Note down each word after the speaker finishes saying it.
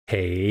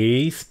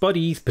Hey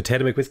Spuddies,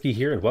 PotatoMcWhiskey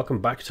here, and welcome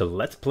back to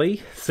Let's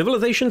Play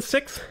Civilization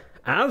 6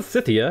 as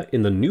Scythia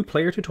in the new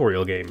player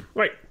tutorial game.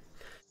 Right,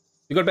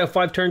 we've got about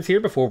 5 turns here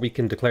before we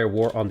can declare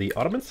war on the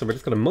Ottomans, so we're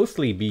just going to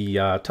mostly be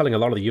telling a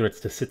lot of the units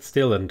to sit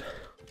still and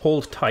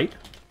hold tight.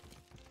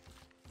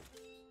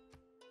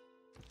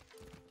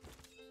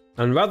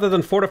 And rather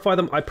than fortify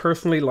them, I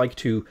personally like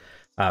to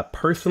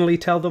personally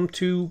tell them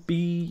to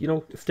be,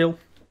 still.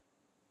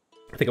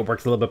 I think it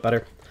works a little bit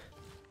better.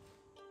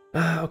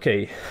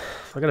 Okay,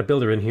 so I got a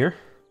builder in here.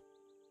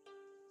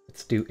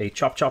 Let's do a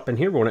chop in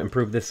here. We want to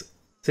improve this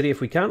city if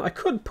we can. I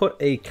could put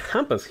a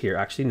campus here,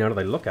 actually, now that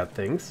I look at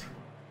things.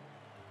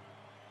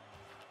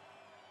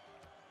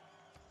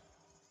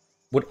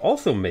 Would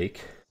also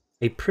make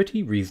a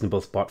pretty reasonable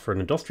spot for an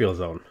industrial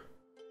zone.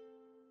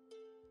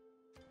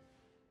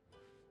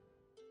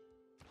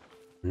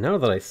 Now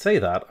that I say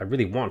that, I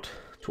really want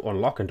to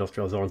unlock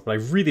industrial zones, but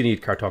I really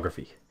need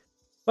cartography.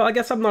 Well, I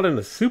guess I'm not in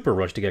a super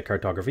rush to get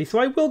cartography, so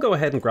I will go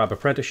ahead and grab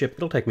apprenticeship.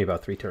 It'll take me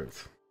about 3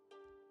 turns.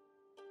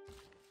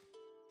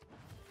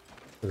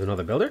 There's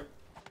another builder.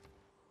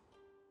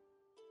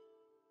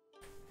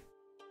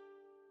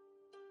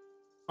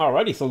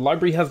 Alrighty, so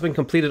library has been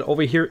completed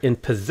over here in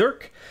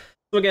Berserk.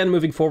 So again,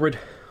 moving forward,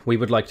 we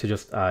would like to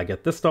just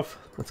get this stuff.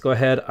 Let's go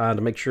ahead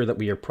and make sure that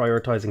we are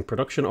prioritizing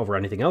production over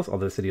anything else,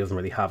 although the city doesn't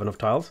really have enough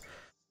tiles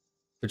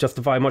to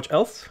justify much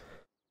else.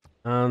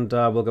 And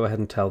we'll go ahead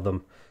and tell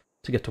them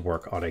to get to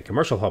work on a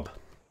commercial hub.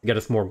 Get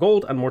us more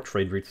gold and more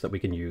trade routes that we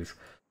can use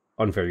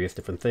on various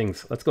different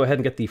things. Let's go ahead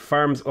and get the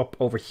farms up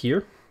over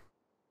here.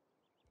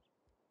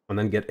 And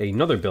then get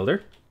another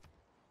builder.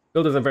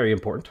 Builders are very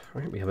important. All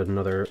right, we have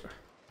another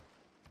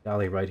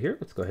galley right here.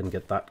 Let's go ahead and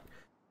get that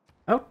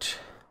out.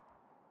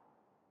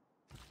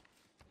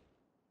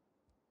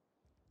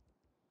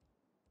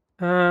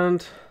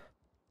 And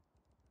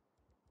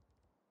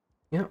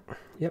yeah,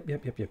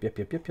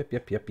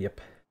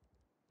 yep.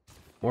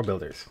 More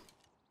builders.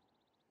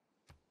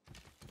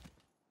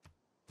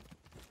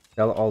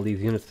 Tell all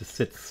these units to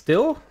sit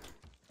still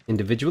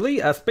individually.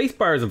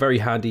 Spacebar is a very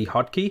handy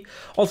hotkey.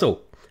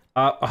 Also,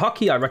 a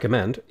hotkey I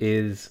recommend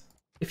is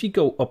if you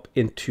go up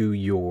into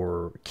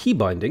your key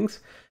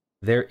bindings,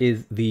 there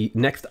is the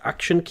next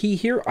action key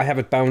here. I have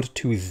it bound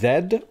to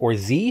Z or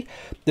Z.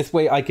 This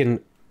way I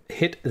can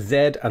hit Z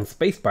and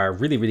spacebar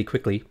really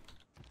quickly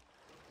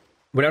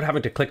without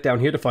having to click down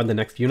here to find the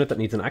next unit that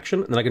needs an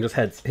action. And then I can just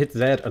hit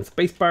Z and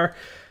spacebar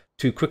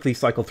to quickly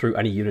cycle through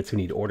any units who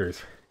need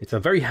orders. It's a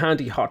very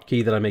handy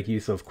hotkey that I make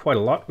use of quite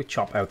a lot. We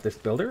chop out this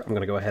builder. I'm going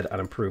to go ahead and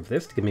improve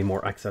this to give me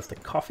more access to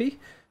coffee.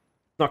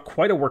 Not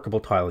quite a workable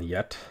tile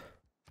yet,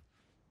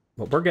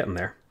 but we're getting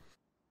there.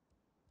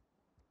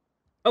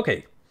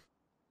 Okay,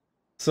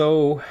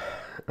 so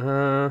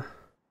I'm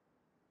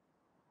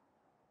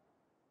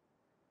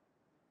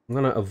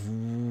going to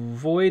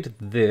avoid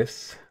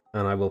this,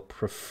 and I will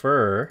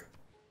prefer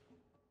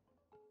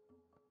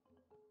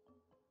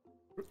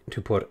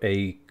to put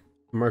a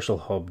commercial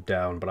hub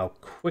down, but I'll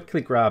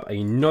quickly grab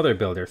another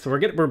builder. So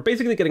we're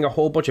basically getting a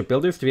whole bunch of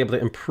builders to be able to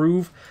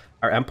improve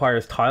our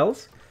empire's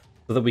tiles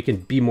so that we can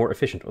be more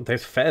efficient. Oh,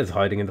 there's Fez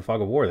hiding in the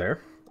fog of war there.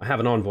 I have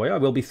an envoy. I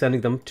will be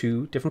sending them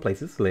to different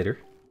places later.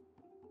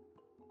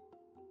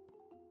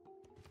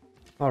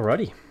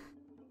 Alrighty.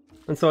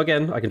 And so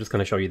again, I can just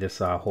kind of show you this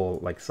whole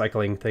like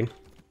cycling thing.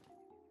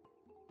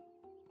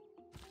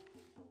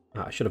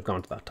 I should have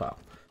gone to that tile.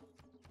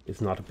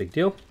 It's not a big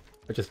deal.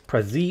 I just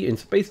press Z in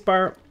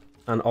spacebar,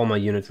 and all my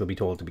units will be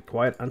told to be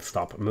quiet and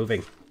stop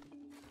moving.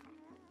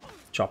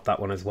 Chop that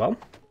one as well.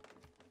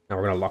 Now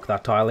we're going to lock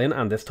that tile in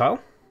and this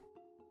tile.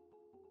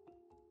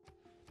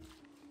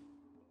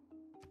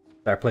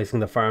 Start placing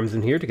the farms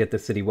in here to get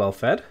this city well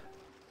fed.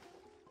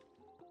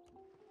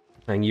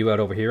 Hang you out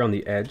over here on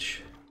the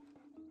edge.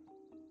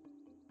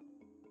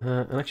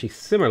 And actually,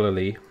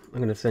 similarly, I'm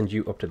going to send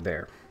you up to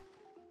there.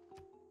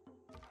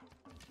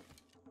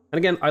 And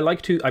again,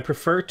 I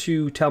prefer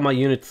to tell my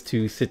units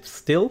to sit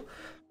still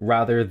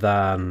rather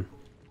than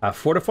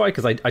fortify,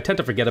 because I tend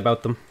to forget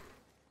about them.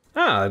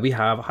 We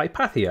have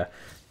Hypatia,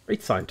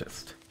 great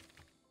scientist.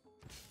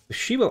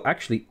 She will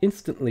actually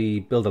instantly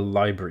build a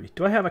library.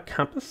 Do I have a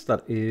campus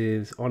that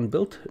is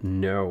unbuilt?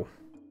 No.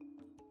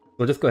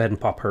 We'll just go ahead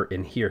and pop her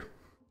in here.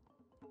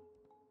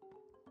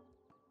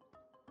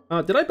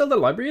 Did I build a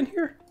library in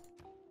here?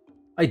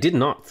 I did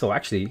not, so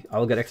actually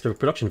I'll get extra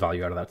production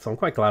value out of that, so I'm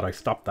quite glad I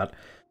stopped that.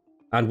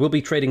 And we'll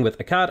be trading with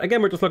Akkad.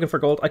 Again, we're just looking for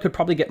gold. I could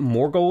probably get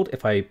more gold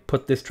if I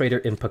put this trader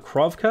in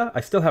Pokrovka.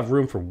 I still have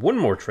room for one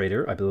more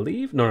trader, I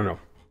believe. No.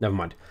 Never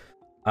mind.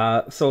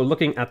 So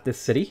looking at this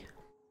city,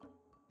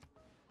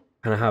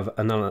 and I have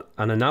an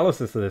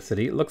analysis of this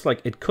city. It looks like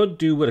it could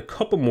do with a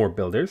couple more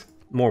builders.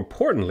 More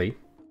importantly,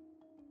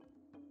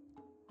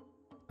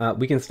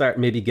 we can start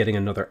maybe getting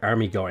another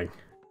army going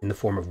in the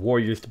form of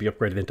warriors to be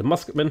upgraded into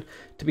musketmen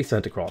to be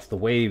sent across the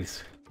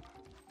waves.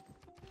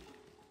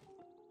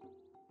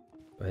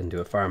 Go ahead and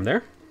do a farm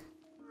there.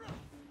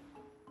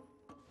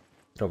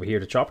 Get over here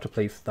to chop to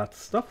place that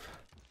stuff.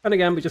 And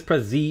again, we just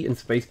press Z and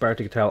spacebar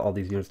to tell all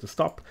these units to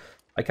stop.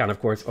 I can, of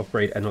course,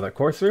 upgrade another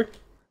courser.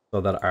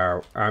 so that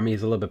our army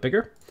is a little bit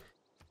bigger.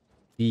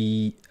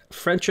 The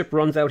friendship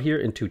runs out here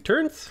in 2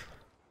 turns,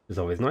 which is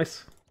always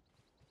nice.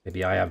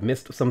 Maybe I have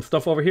missed some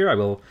stuff over here. I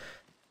will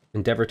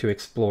endeavor to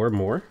explore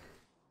more.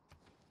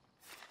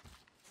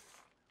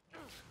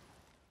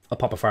 I'll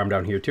pop a farm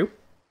down here too.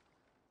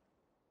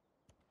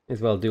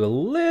 As well do a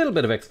little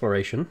bit of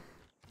exploration.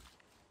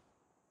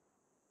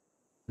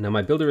 Now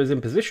my builder is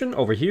in position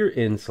over here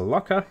in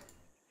Scythia.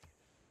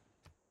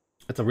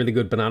 That's a really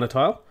good banana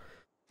tile.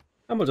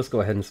 And we'll just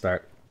go ahead and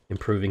start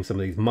improving some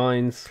of these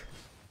mines.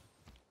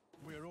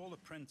 We're all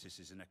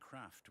apprentices in a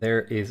craft.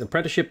 There is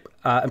apprenticeship.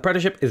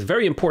 Apprenticeship is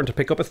very important to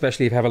pick up,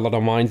 especially if you have a lot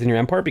of mines in your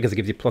empire, because it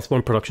gives you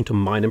 +1 production to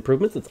mine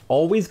improvements. It's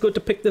always good to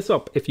pick this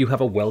up if you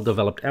have a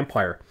well-developed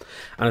empire.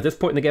 And at this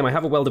point in the game, I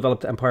have a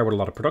well-developed empire with a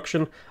lot of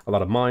production, a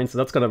lot of mines, so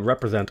that's going to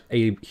represent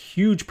a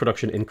huge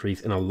production increase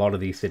in a lot of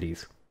these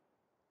cities.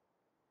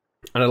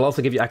 And it'll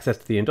also give you access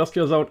to the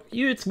industrial zone.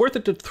 It's worth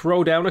it to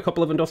throw down a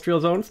couple of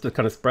industrial zones to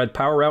kind of spread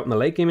power out in the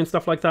late game and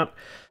stuff like that.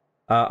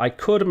 I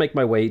could make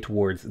my way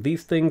towards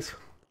these things,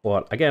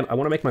 but again, I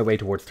want to make my way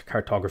towards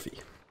cartography.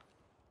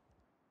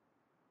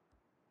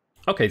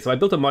 Okay, so I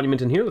built a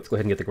monument in here. Let's go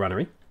ahead and get the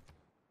granary.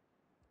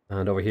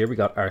 And over here we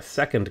got our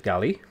second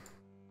galley.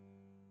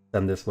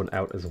 Send this one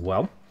out as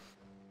well.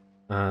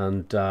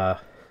 And,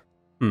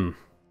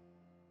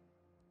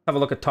 have a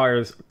look at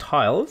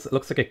tiles. It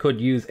looks like I could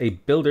use a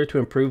builder to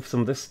improve some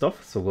of this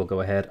stuff, so we'll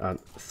go ahead and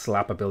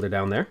slap a builder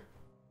down there.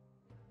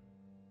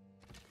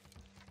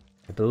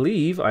 I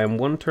believe I am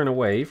 1 turn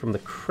away from the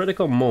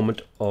critical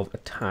moment of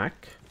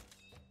attack.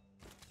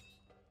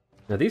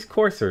 Now these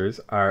coursers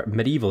are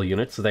medieval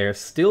units, so they are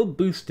still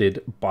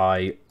boosted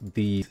by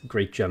the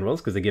great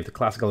generals, because they give the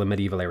classical and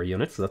medieval era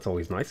units, so that's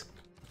always nice.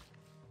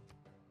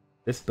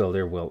 This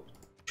builder will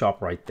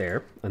chop right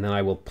there, and then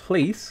I will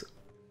place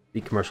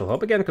the commercial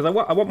hub again, because I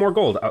want more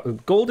gold.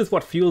 Gold is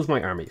what fuels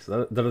my army,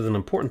 so that is an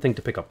important thing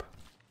to pick up.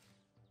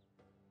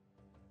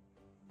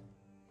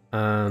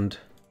 And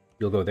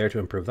you'll go there to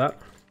improve that.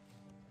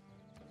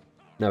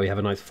 Now we have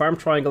a nice farm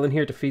triangle in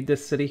here to feed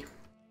this city.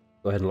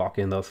 Go ahead and lock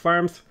in those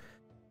farms.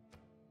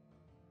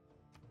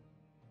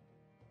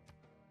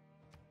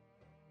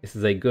 This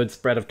is a good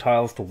spread of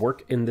tiles to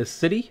work in this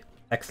city.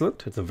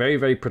 Excellent. It's a very,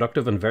 very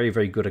productive and very,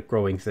 very good at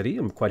growing city.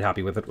 I'm quite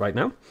happy with it right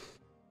now.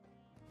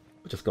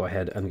 We'll just go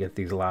ahead and get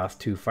these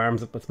last 2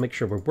 farms up. Let's make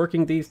sure we're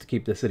working these to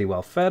keep the city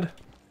well fed.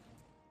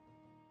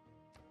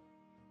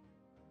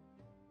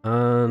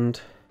 And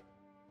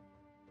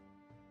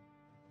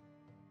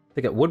I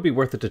think it would be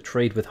worth it to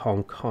trade with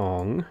Hong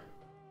Kong.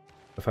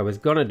 If I was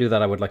going to do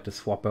that, I would like to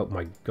swap out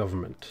my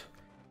government.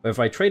 But if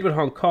I trade with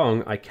Hong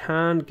Kong, I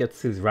can get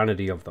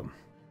suzerainty of them.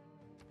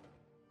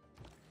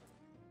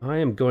 I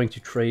am going to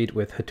trade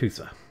with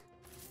Hattusa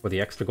for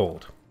the extra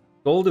gold.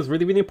 Gold is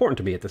really, really important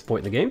to me at this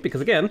point in the game,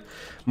 because again,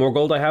 more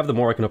gold I have, the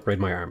more I can upgrade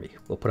my army.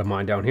 We'll put a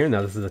mine down here.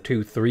 Now this is a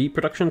 2-3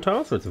 production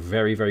tile, so it's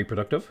very, very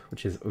productive,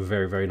 which is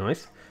very, very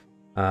nice.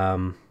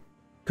 Could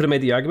have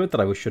made the argument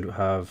that I should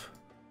have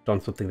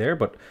done something there,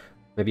 but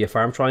maybe a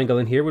farm triangle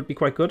in here would be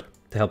quite good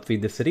to help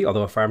feed the city,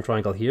 although a farm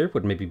triangle here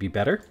would maybe be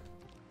better.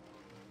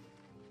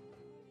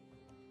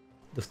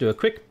 Let's do a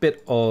quick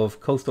bit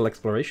of coastal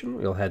exploration.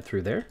 We'll head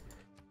through there.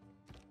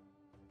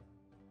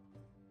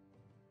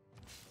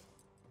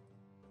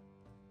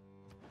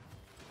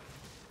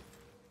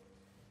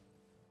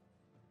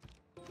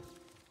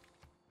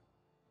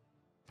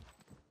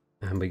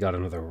 And we got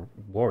another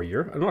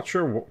warrior. I'm not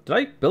sure. Did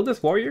I build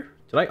this warrior?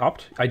 Did I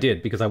opt? I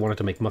did, because I wanted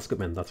to make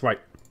musketmen. That's right.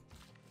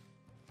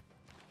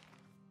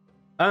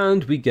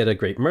 And we get a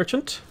great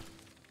merchant,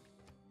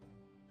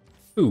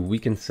 who we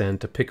can send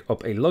to pick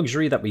up a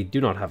luxury that we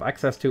do not have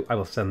access to. I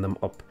will send them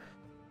up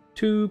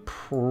to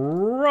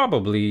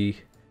probably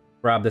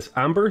grab this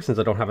amber, since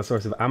I don't have a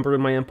source of amber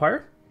in my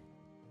empire.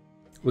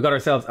 We got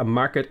ourselves a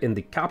market in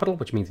the capital,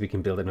 which means we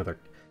can build another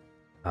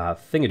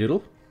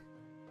thingadoodle.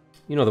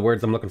 You know the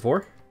words I'm looking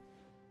for.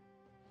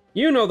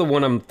 You know the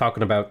one I'm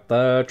talking about,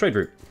 the trade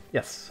route.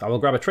 Yes, I will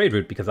grab a trade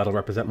route because that'll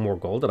represent more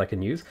gold that I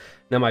can use.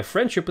 Now my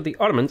friendship with the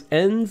Ottomans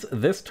ends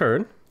this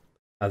turn,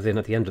 as in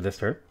at the end of this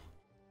turn.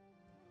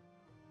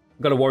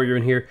 Got a warrior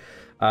in here.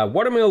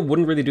 Watermill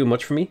wouldn't really do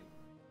much for me.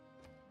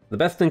 The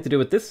best thing to do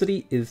with this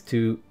city is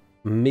to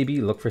maybe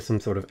look for some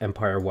sort of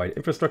empire-wide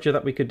infrastructure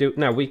that we could do.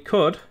 Now we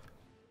could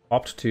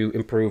opt to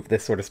improve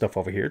this sort of stuff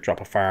over here, drop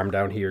a farm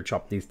down here,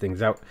 chop these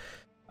things out.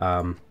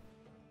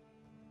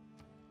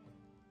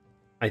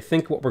 I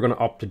think what we're going to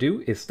opt to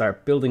do is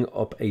start building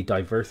up a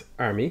diverse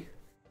army.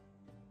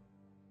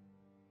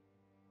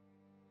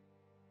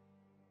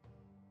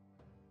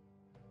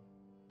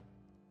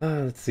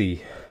 Let's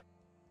see.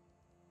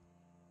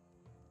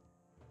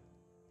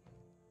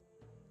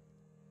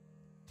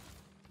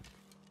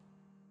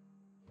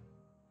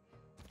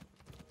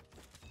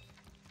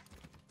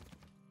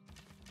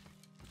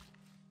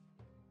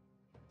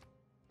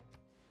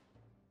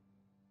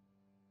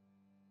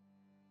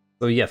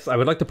 So yes, I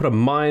would like to put a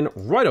mine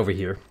right over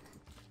here.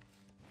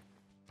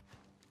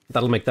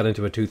 That'll make that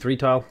into a 2-3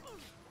 tile.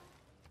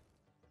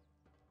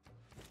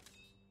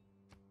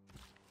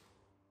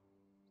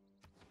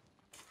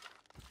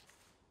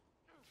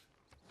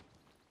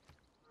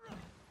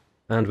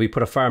 And we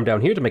put a farm down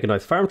here to make a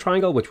nice farm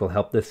triangle, which will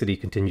help this city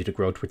continue to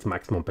grow to its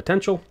maximum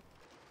potential.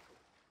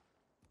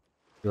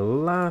 The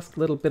last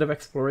little bit of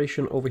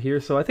exploration over here.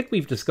 So I think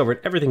we've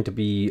discovered everything to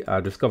be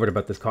discovered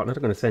about this continent.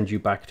 I'm going to send you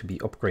back to be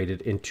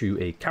upgraded into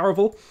a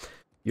caravel.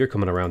 You're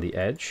coming around the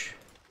edge.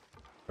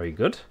 Very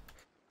good.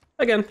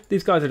 Again,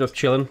 these guys are just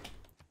chilling.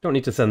 Don't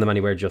need to send them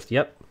anywhere just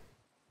yet.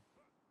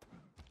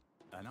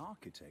 An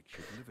architect should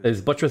live in There's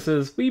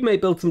buttresses. We may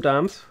build some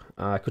dams.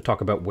 I could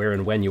talk about where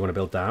and when you want to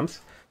build dams.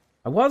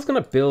 I was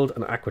going to build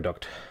an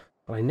aqueduct,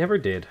 but I never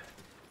did.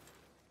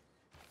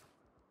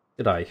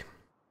 Did I?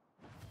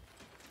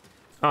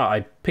 Ah,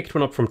 I picked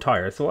one up from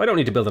Tyre, so I don't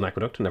need to build an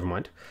aqueduct, never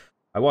mind.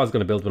 I was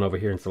going to build one over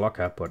here in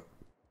Scythia, but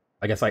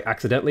I guess I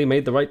accidentally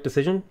made the right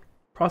decision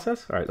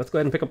process. Alright, let's go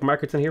ahead and pick up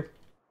markets in here.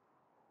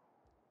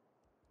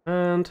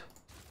 And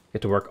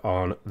get to work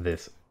on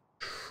this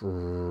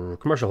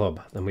commercial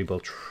hub. Then we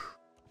will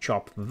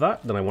chop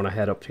that. Then I want to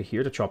head up to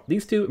here to chop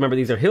these two. Remember,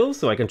 these are hills,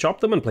 so I can chop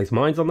them and place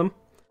mines on them.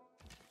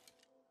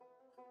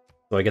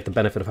 So I get the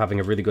benefit of having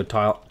a really good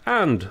tile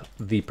and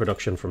the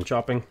production from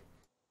chopping.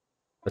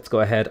 Let's go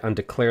ahead and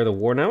declare the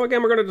war now.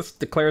 Again, we're going to just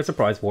declare a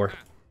surprise war.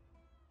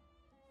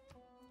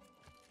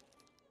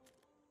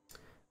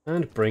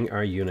 And bring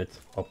our units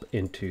up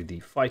into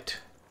the fight.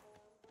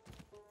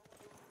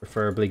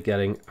 Preferably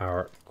getting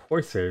our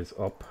coursers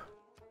up.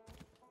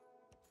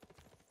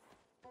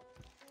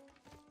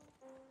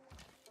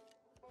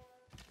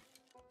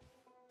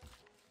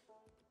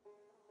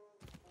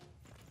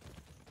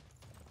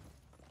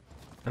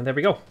 And there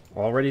we go.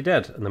 Already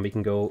dead. And then we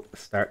can go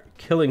start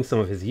killing some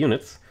of his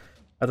units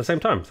at the same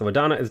time. So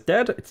Adana is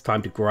dead. It's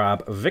time to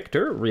grab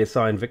Victor,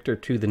 reassign Victor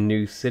to the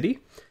new city.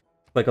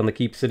 Click on the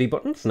Keep City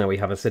button. So now we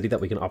have a city that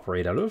we can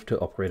operate out of to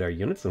upgrade our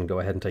units and go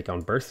ahead and take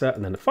on Bursa.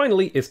 And then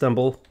finally,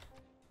 Istanbul.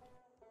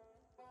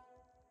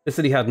 This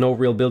city had no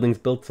real buildings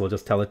built, so we'll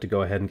just tell it to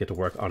go ahead and get to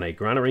work on a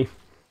granary.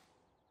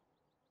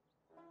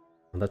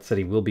 And that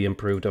city will be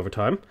improved over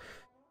time.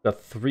 Got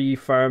 3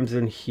 farms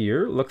in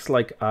here. Looks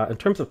like in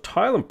terms of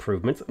tile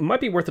improvements, it might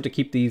be worth it to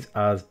keep these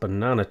as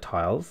banana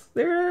tiles.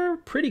 They're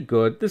pretty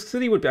good. This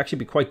city would actually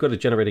be quite good at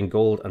generating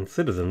gold and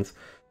citizens.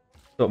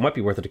 So it might be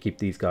worth it to keep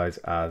these guys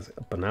as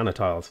banana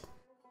tiles.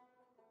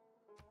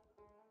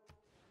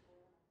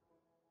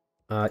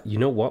 You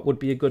know what would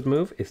be a good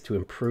move? Is to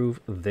improve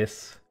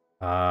this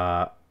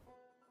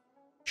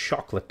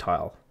chocolate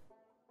tile.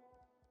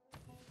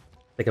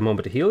 Take a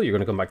moment to heal. You're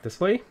going to come back this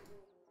way.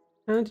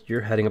 And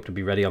you're heading up to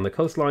be ready on the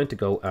coastline to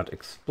go and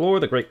explore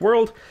the great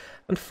world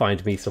and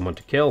find me someone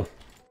to kill.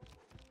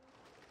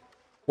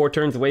 4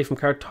 turns away from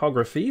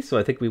cartography, so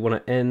I think we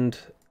want to end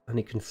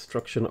any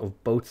construction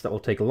of boats that will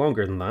take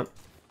longer than that.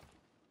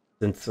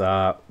 Since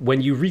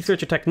when you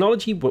research a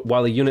technology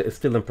while a unit is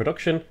still in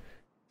production...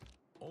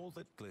 all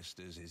that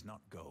glisters is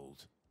not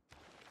gold.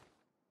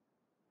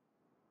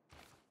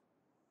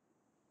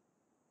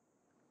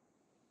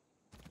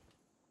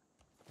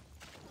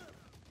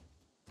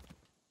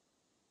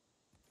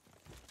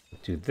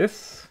 Do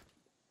this,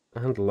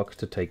 and look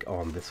to take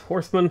on this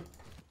horseman.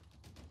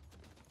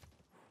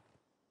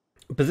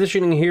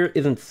 Positioning here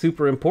isn't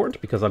super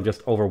important because I'm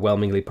just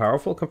overwhelmingly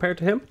powerful compared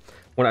to him.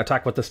 Want to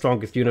attack with the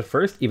strongest unit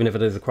first, even if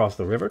it is across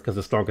the river, because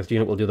the strongest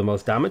unit will do the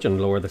most damage and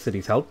lower the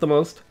city's health the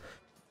most.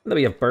 And then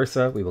we have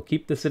Bursa. We will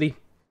keep the city.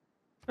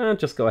 And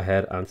just go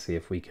ahead and see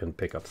if we can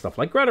pick up stuff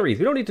like granaries.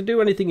 We don't need to do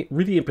anything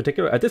really in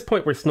particular. At this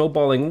point, we're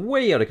snowballing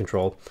way out of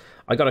control.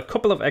 I got a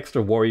couple of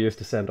extra warriors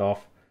to send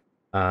off.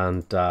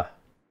 And...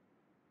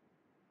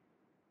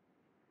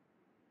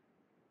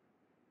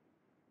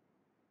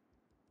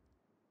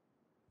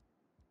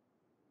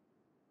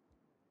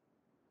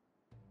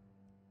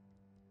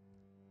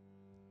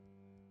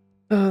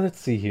 let's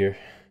see here.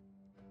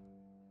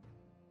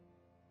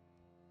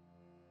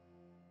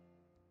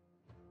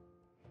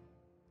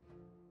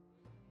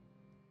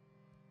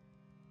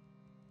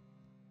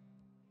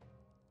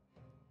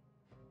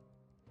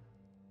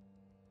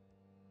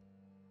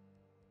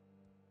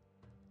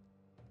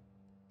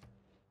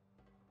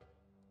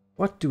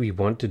 What do we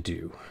want to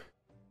do?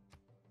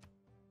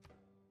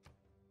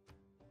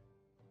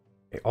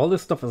 Okay, all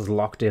this stuff is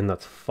locked in,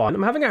 that's fine.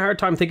 I'm having a hard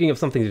time thinking of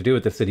something to do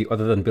with this city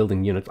other than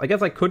building units. I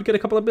guess I could get a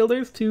couple of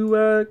builders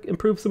to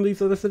improve some of these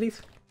other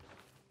cities.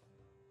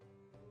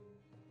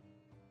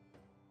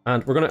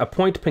 And we're going to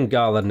appoint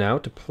Pingala now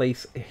to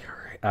place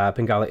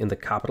Pingala in the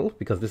capital,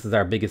 because this is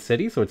our biggest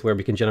city, so it's where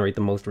we can generate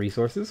the most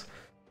resources.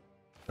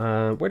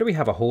 Where do we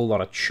have a whole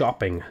lot of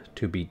chopping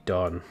to be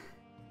done?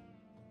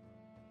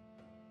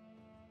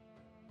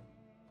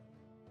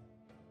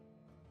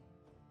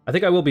 I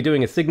think I will be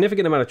doing a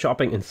significant amount of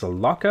chopping in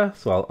Saloka,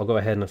 so I'll go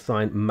ahead and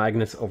assign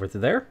Magnus over to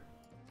there.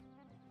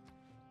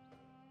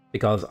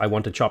 Because I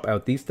want to chop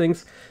out these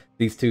things.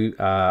 These two,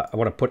 I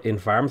want to put in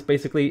farms,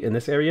 basically, in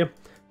this area,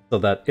 so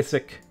that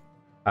Issyk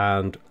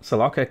and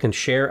Saloka can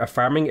share a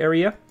farming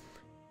area,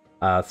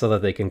 so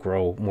that they can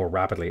grow more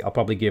rapidly. I'll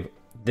probably give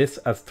this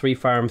as 3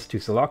 farms to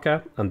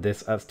Saloka, and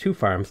this as 2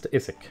 farms to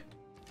Issyk.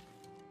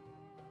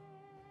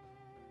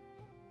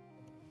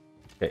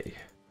 Okay.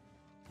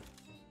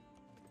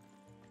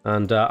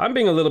 And I'm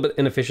being a little bit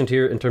inefficient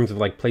here in terms of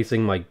like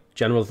placing my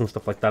generals and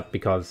stuff like that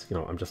because, you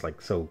know, I'm just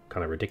like so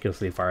kind of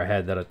ridiculously far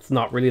ahead that it's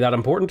not really that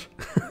important.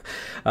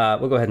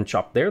 We'll go ahead and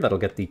chop there. That'll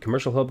get the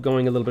commercial hub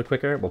going a little bit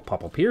quicker. We'll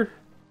pop up here.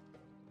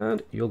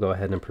 And you'll go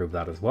ahead and improve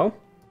that as well.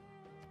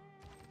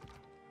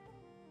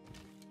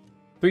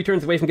 3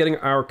 turns away from getting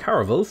our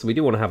caravels, so we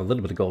do want to have a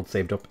little bit of gold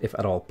saved up if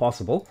at all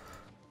possible.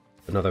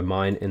 Another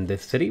mine in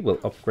this city will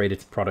upgrade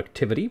its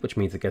productivity, which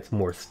means it gets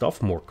more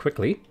stuff more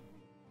quickly.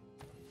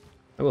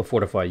 I will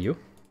fortify you.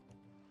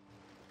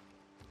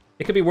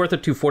 It could be worth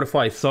it to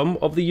fortify some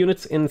of the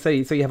units in, say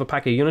you have a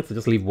pack of units, so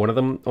just leave one of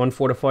them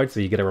unfortified so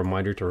you get a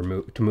reminder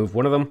to move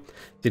one of them. So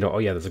you know, oh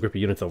yeah, there's a group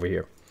of units over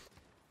here.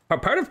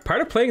 Part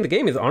of playing the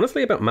game is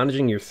honestly about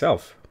managing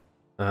yourself.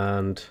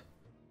 And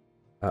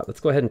let's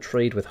go ahead and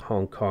trade with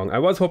Hong Kong. I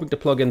was hoping to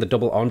plug in the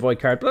double envoy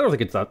card, but I don't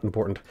think it's that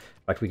important. In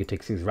fact, we could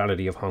take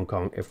suzerainty of Hong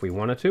Kong if we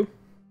wanted to.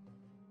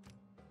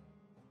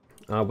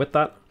 With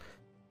that,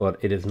 but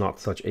it is not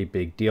such a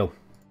big deal.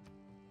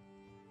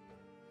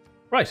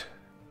 Right.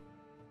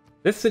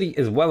 This city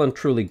is well and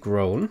truly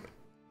grown.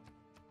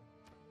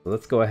 So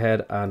let's go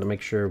ahead and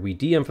make sure we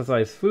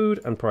de-emphasize food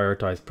and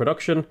prioritize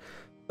production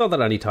so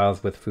that any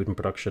tiles with food and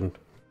production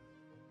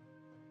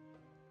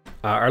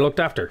are looked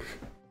after.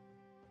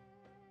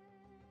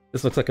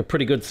 This looks like a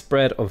pretty good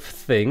spread of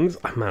things.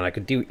 Oh, man, I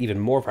could do even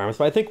more farms,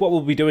 but I think what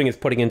we'll be doing is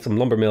putting in some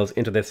lumber mills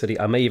into this city.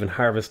 I may even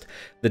harvest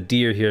the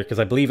deer here, because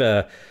I believe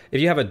if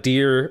you have a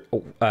deer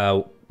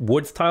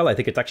woods tile, I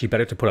think it's actually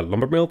better to put a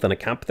lumber mill than a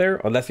camp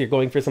there, unless you're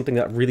going for something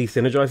that really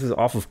synergizes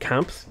off of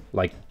camps,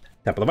 like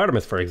Temple of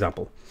Artemis, for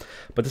example.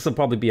 But this will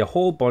probably be a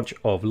whole bunch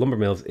of lumber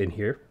mills in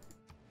here.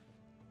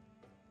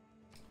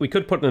 We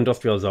could put an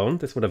industrial zone.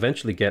 This would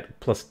eventually get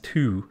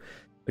 +2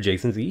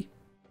 adjacency.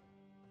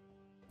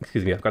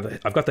 Excuse me, I've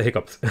got the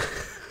hiccups.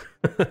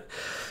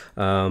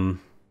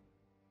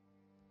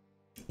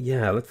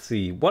 Yeah, let's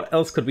see. What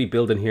else could we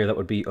build in here that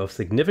would be of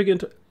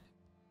significant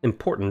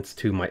importance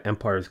to my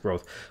empire's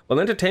growth? Well,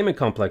 entertainment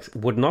complex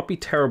would not be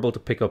terrible to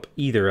pick up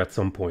either at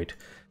some point,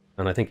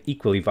 and I think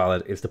equally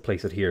valid is to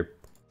place it here.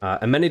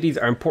 Amenities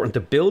are important to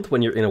build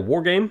when you're in a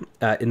war game,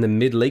 in the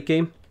mid-late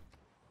game,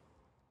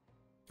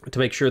 to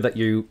make sure that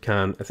you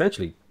can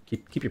essentially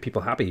keep your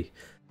people happy.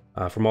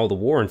 From all the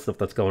war and stuff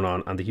that's going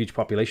on and the huge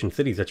population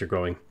cities that you're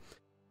growing.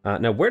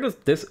 Now, where does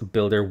this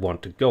builder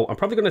want to go? I'm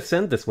probably going to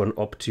send this one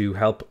up to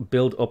help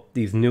build up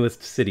these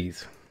newest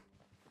cities.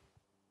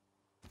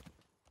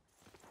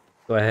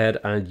 Go ahead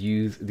and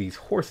use these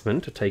horsemen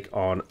to take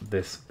on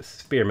this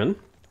spearman.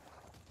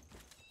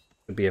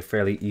 Would be a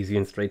fairly easy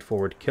and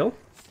straightforward kill.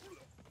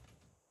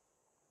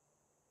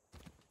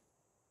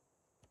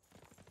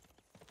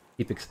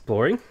 Keep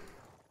exploring.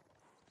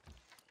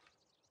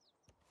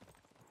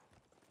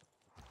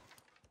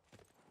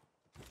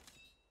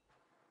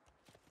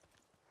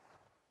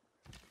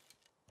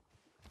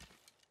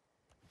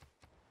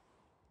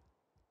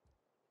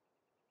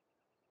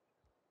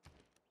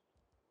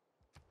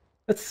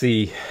 Let's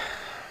see.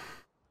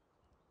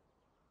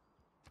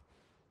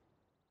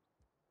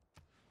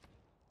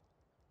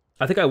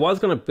 I think I was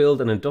going to build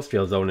an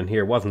industrial zone in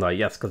here, wasn't I?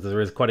 Yes, because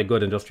there is quite a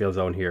good industrial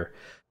zone here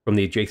from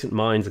the adjacent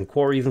mines and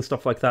quarries and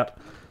stuff like that.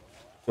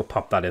 We'll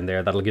pop that in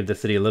there. That'll give the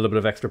city a little bit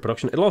of extra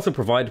production. It'll also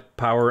provide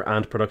power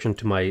and production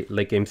to my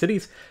late game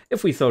cities,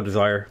 if we so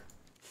desire.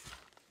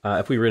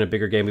 If we were in a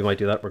bigger game, we might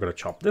do that. We're going to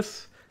chop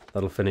this.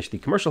 That'll finish the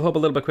commercial hub a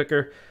little bit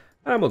quicker.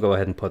 And we'll go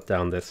ahead and put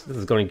down this. This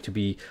is going to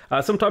be...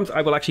 sometimes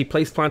I will actually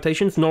place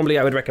plantations. Normally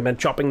I would recommend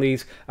chopping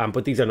these,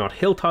 but these are not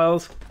hill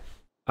tiles,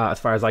 as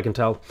far as I can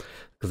tell,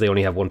 because they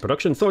only have one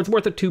production. So it's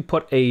worth it to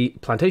put a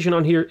plantation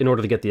on here in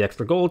order to get the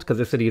extra gold, because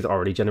this city is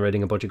already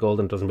generating a bunch of gold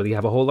and doesn't really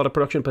have a whole lot of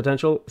production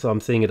potential. So I'm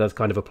seeing it as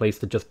kind of a place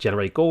to just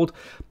generate gold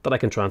that I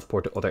can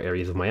transport to other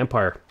areas of my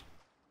empire.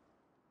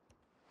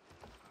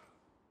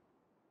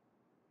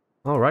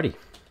 Alrighty.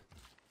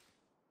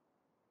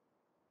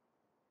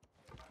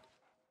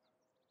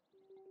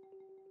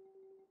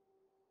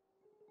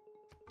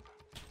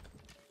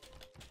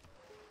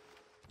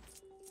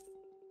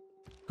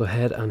 Go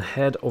ahead and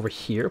head over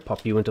here,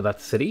 pop you into that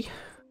city,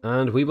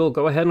 and we will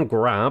go ahead and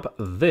grab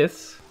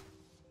this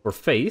for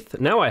faith.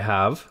 Now I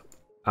have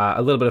a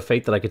little bit of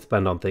faith that I could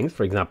spend on things.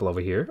 For example, over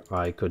here,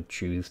 I could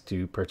choose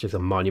to purchase a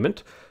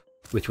monument,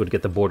 which would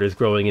get the borders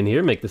growing in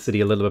here, make the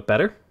city a little bit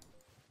better.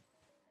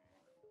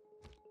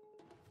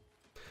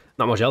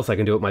 Not much else I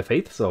can do with my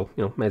faith, so,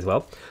 you know, may as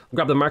well.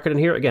 Grab the market in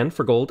here, again,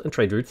 for gold and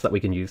trade routes that we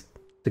can use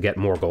to get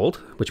more gold,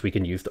 which we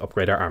can use to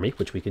upgrade our army,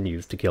 which we can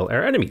use to kill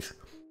our enemies.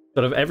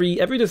 Sort of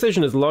every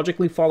decision is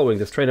logically following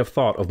this train of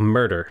thought of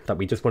murder, that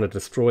we just want to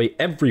destroy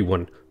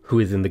everyone who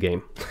is in the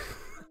game.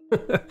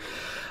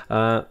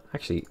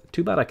 Actually,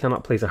 too bad I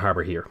cannot place a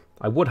harbour here.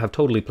 I would have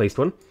totally placed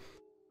one.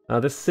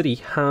 This city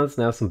has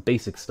now some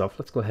basic stuff.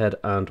 Let's go ahead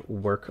and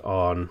work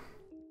on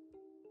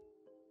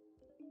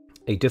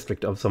a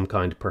district of some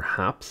kind,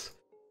 perhaps.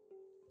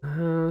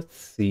 Let's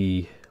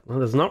see. Well,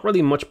 there's not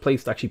really much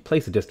place to actually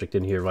place a district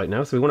in here right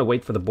now, so we want to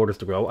wait for the borders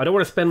to grow. I don't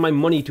want to spend my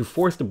money to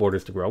force the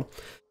borders to grow.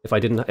 If I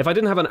didn't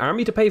have an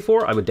army to pay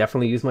for, I would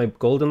definitely use my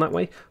gold in that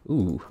way.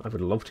 Ooh, I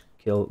would love to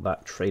kill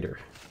that trader.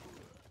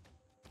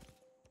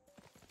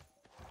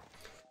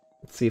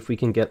 Let's see if we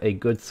can get a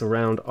good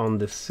surround on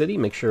this city.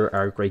 Make sure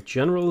our great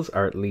generals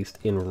are at least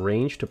in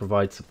range to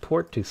provide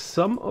support to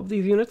some of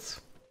these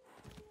units.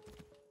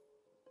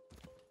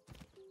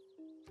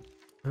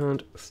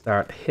 And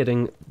start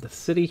hitting the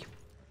city.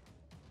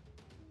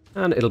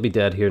 And it'll be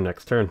dead here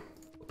next turn.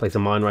 Place a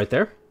mine right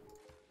there.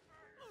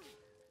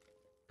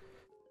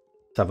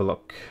 Let's have a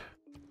look.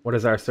 What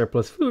is our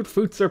surplus? Food.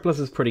 Food surplus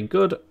is pretty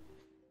good.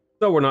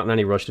 So we're not in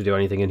any rush to do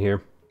anything in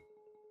here.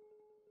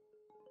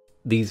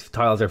 These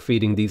tiles are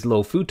feeding these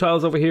low food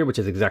tiles over here, which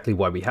is exactly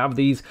why we have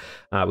these.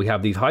 We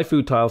have these high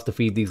food tiles to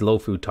feed these low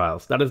food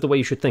tiles. That is the way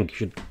you should think. You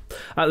should.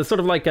 It's sort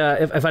of like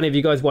if any of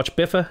you guys watch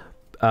Biffa,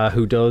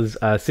 who does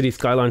City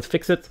Skylines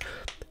Fix-It,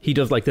 he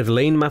does like this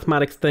lane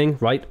mathematics thing,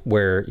 right?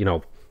 Where, you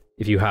know,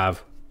 if you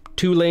have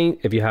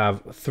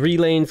 3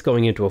 lanes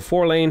going into a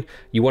 4 lane,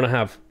 you want to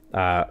have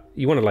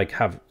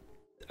have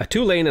a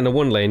 2 lane and a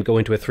 1 lane go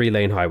into a 3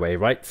 lane highway,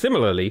 right?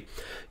 Similarly,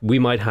 we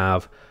might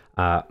have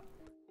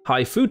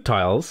high food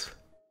tiles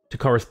to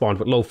correspond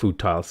with low food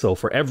tiles. So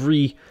for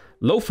every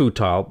low food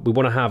tile, we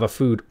want to have a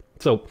food.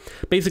 So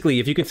basically,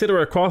 if you consider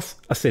across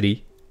a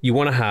city, you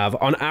want to have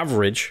on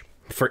average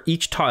for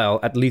each tile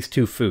at least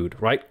 2 food,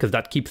 right? Because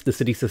that keeps the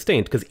city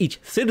sustained, because each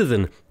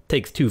citizen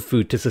takes 2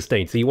 food to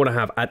sustain. So you want to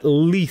have at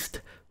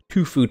least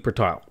 2 food per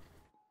tile.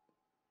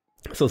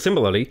 So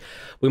similarly,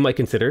 we might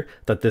consider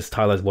that this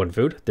tile has 1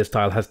 food, this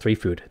tile has 3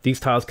 food. These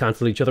tiles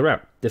cancel each other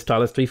out. This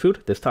tile has 3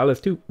 food, this tile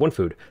has 1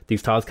 food.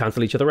 These tiles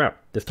cancel each other out.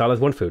 This tile has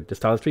 1 food, this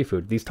tile has 3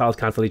 food. These tiles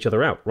cancel each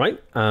other out,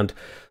 right? And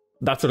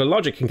that sort of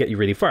logic can get you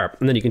really far.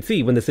 And then you can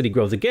see when the city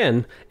grows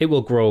again, it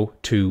will grow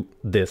to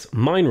this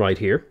mine right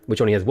here,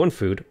 which only has 1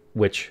 food,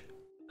 which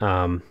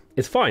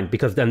is fine,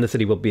 because then the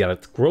city will be at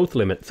its growth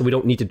limit. So we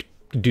don't need to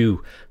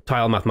do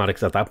tile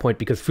mathematics at that point,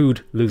 because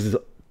food loses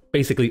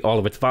basically all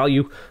of its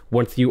value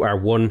once you are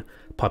 1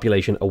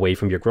 population away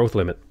from your growth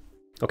limit.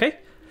 Okay?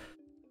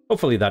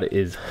 Hopefully that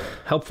is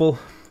helpful.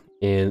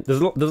 And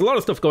there's a lot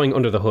of stuff going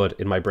under the hood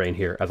in my brain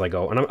here as I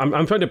go, and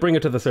I'm trying to bring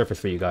it to the surface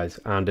for you guys,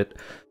 and it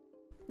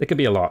can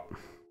be a lot.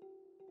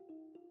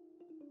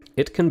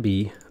 It can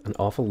be an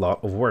awful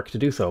lot of work to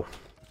do so.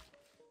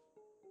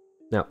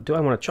 Now, do I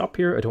want to chop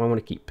here, or do I want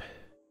to keep?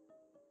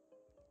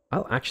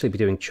 I'll actually be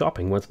doing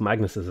chopping once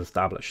Magnus is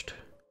established.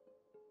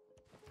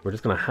 We're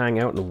just going to hang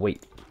out and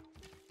wait.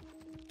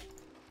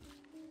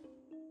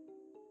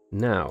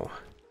 Now.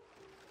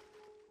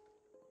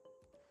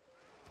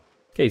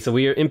 Okay, so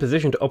we are in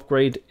position to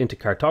upgrade into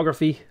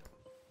cartography.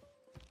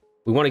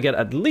 We want to get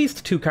at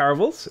least 2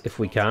 caravels, if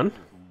we can.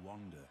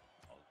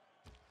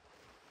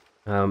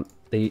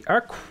 They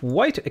are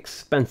quite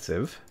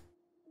expensive,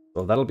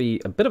 so that'll be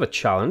a bit of a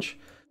challenge.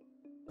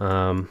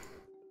 In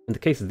the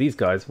case of these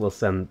guys, we'll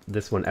send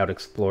this one out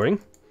exploring.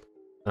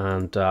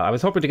 And I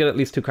was hoping to get at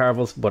least 2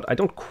 caravels, but I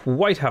don't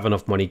quite have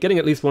enough money. Getting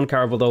at least 1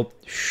 caravel, though,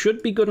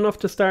 should be good enough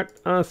to start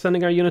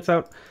sending our units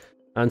out.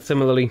 And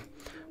similarly,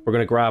 we're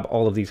going to grab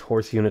all of these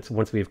horse units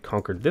once we've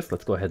conquered this.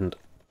 Let's go ahead and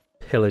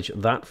pillage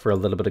that for a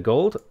little bit of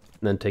gold,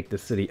 and then take the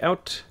city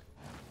out.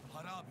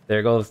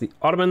 There goes the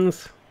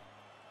Ottomans.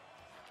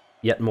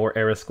 Yet more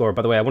era score.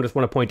 By the way, I just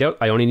want to point out,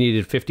 I only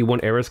needed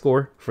 51 era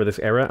score for this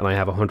era, and I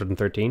have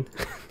 113.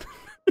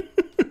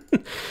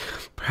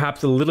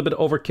 Perhaps a little bit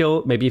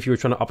overkill. Maybe if you were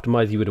trying to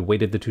optimize, you would have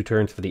waited the 2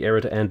 turns for the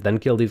era to end, then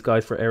kill these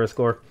guys for era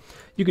score.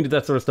 You can do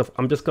that sort of stuff.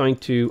 I'm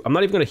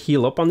not even going to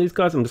heal up on these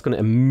guys. I'm just going to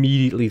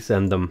immediately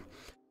send them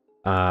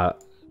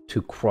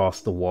to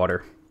cross the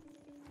water.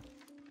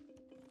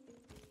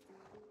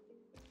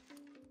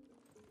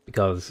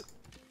 Because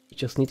you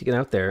just need to get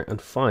out there and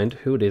find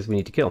who it is we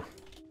need to kill.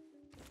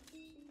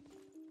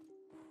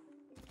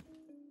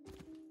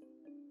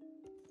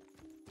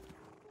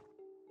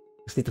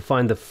 Just need to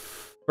find the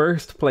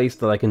first place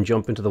that I can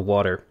jump into the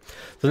water.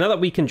 So now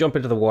that we can jump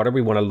into the water,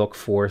 we want to look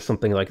for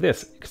something like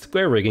this.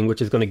 Square rigging,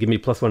 which is going to give me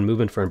 +1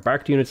 movement for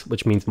embarked units,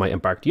 which means my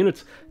embarked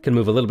units can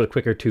move a little bit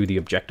quicker to the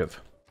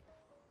objective.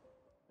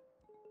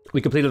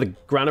 We completed the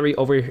granary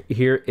over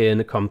here in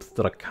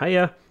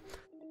Komstrakaya.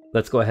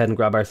 Let's go ahead and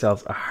grab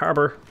ourselves a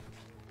harbour.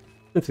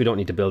 Since we don't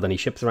need to build any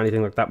ships or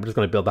anything like that, we're just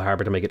going to build the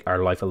harbour to make our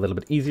life a little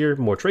bit easier.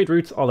 More trade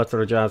routes, all that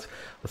sort of jazz.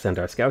 We'll send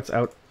our scouts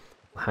out.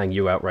 We'll hang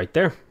you out right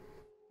there.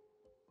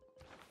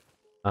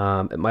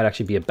 It might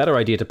actually be a better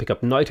idea to pick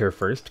up Niter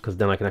first, because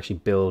then I can actually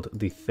build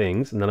the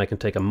things, and then I can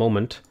take a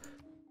moment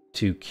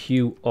to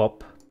queue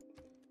up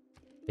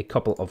a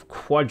couple of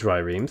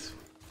quadriremes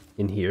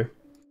in here.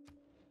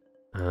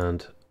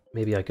 And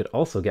maybe I could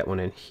also get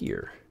one in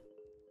here.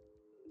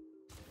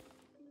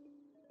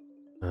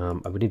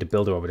 I would need a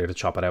builder over there to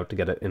chop it out to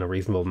get it in a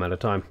reasonable amount of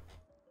time.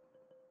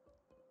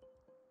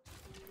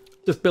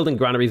 Just building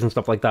granaries and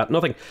stuff like that.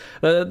 Nothing.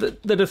 The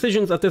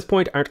decisions at this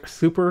point aren't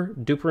super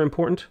duper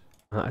important.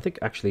 I think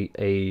actually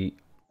a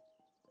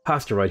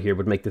pasture right here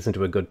would make this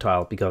into a good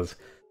tile, because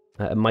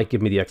It might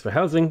give me the extra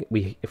housing.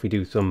 If we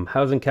do some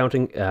housing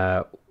counting,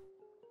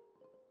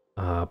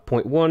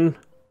 0.1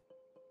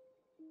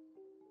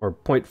 or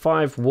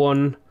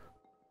 0.51,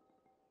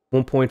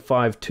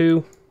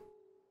 1.52,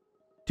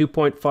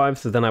 2.5.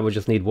 So then I would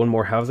just need one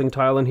more housing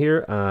tile in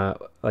here,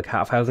 like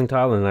half housing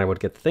tile, and then I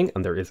would get the thing.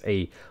 And there is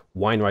a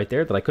wine right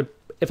there that I could,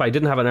 if I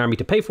didn't have an army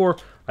to pay for,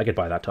 I could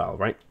buy that tile,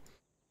 right?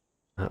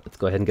 Let's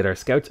go ahead and get our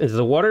scouts into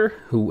the water,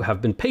 who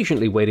have been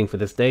patiently waiting for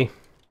this day.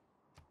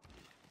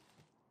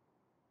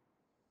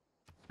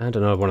 And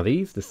another one of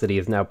these. The city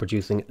is now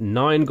producing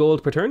 9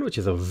 gold per turn, which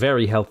is a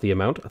very healthy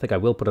amount. I think I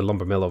will put a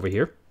lumber mill over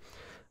here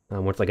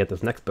once I get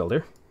this next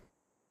builder.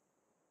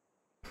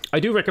 I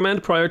do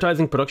recommend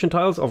prioritizing production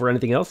tiles over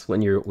anything else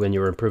when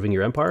you're improving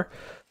your empire,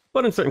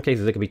 but in certain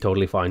cases it can be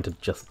totally fine to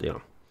just, you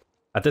know,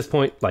 at this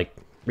point, like,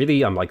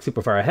 really, I'm like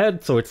super far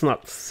ahead, so it's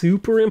not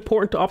super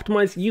important to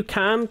optimize. You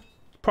can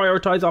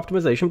prioritize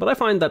optimization, but I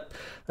find that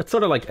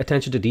sort of like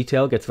attention to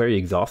detail gets very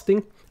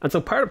exhausting. And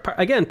so part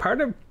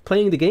of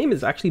playing the game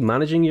is actually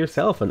managing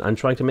yourself and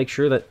trying to make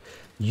sure that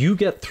you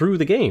get through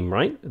the game,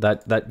 right?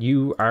 That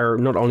you are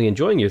not only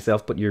enjoying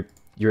yourself, but you're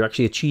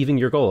actually achieving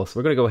your goals. So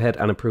we're going to go ahead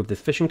and improve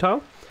this fishing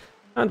tile,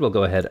 and we'll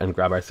go ahead and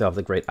grab ourselves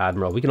a great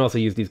admiral. We can also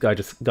use these guys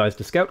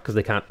to scout because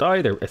they can't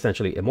die. They're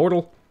essentially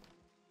immortal.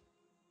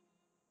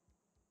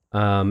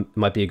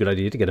 Might be a good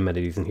idea to get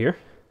amenities in here.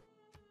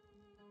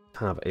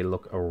 Have a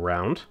look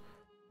around.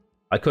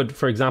 I could,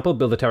 for example,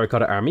 build a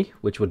terracotta army,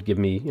 which would give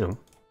me, you know,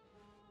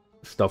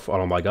 stuff on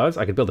all my guys.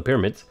 I could build the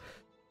pyramids.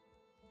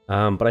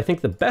 But I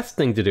think the best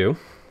thing to do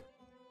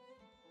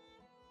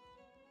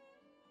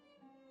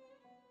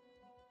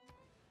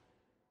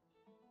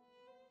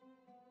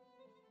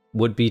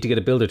would be to get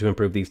a builder to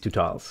improve these 2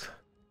 tiles.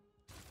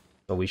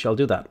 So we shall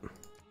do that.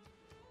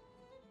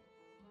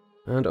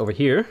 And over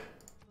here,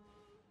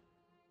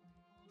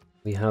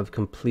 we have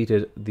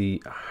completed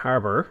the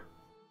harbor.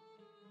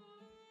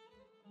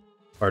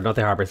 Or not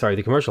the harbor, sorry,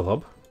 the commercial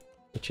hub,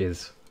 which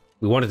is,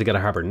 we wanted to get a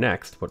harbor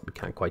next, but we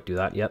can't quite do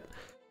that yet.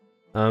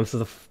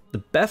 So the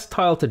best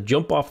tile to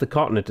jump off the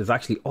continent is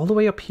actually all the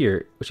way up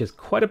here, which is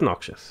quite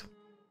obnoxious.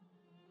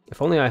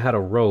 If only I had a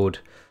road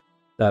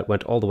that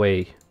went all the way,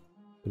 it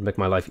would make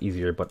my life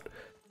easier, but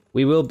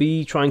we will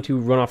be trying to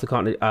run off the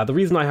continent. The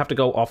reason I have to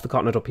go off the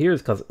continent up here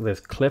is because there's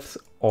cliffs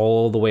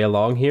all the way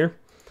along here,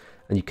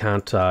 and you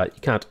can't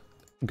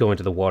go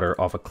into the water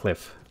off a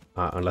cliff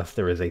unless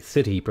there is a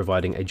city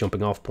providing a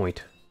jumping off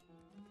point.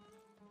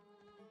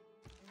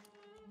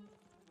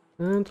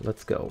 And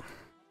let's go.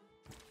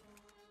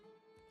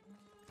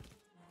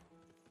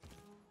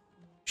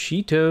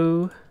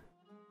 Cheeto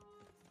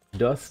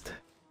dust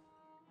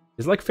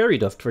is like fairy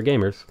dust for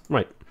gamers,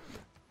 right?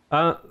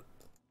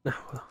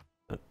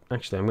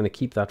 Actually, I'm going to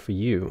keep that for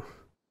you.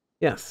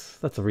 Yes,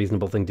 that's a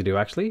reasonable thing to do,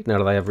 actually. Now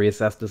that I have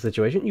reassessed the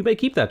situation, you may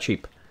keep that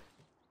sheep.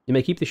 You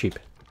may keep the sheep.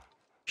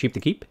 Sheep to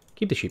keep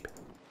the sheep.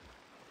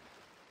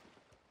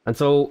 And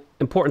so,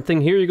 important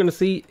thing here you're going to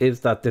see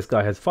is that this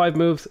guy has 5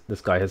 moves, this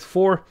guy has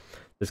 4,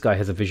 this guy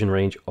has a vision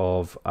range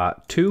of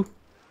 2.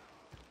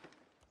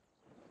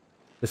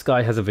 This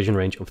guy has a vision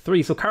range of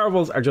 3. So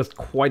caravels are just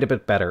quite a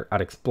bit better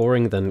at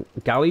exploring than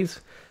galleys.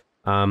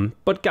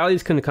 But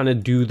galleys can kind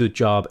of do the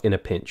job in a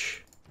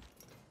pinch.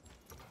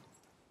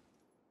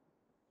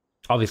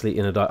 Obviously,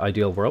 in an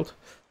ideal world.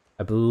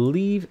 I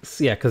believe,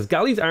 yeah, because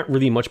galleys aren't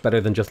really much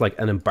better than just like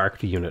an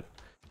embarked unit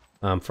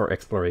for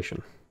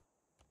exploration.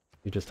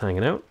 You're just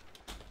hanging out,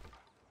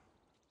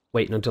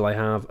 waiting until I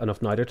have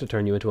enough niter to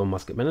turn you into a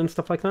musketman and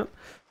stuff like that.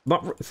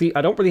 See,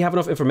 I don't really have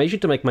enough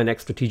information to make my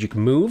next strategic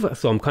move,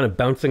 so I'm kind of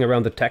bouncing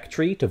around the tech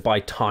tree to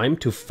buy time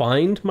to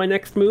find my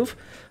next move,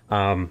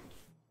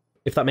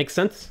 if that makes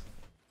sense.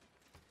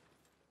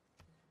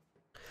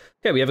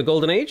 Okay, we have a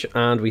golden age,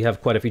 and we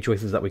have quite a few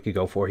choices that we could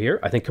go for here.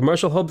 I think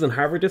commercial hubs and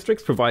harbor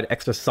districts provide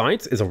extra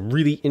science is a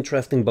really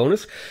interesting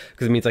bonus,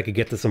 because it means I could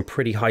get to some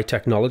pretty high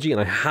technology,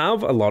 and I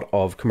have a lot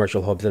of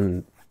commercial hubs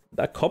and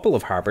a couple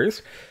of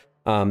harbors.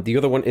 The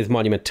other one is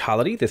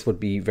monumentality. This would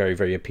be very,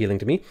 very appealing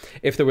to me.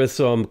 If there was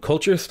some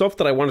culture stuff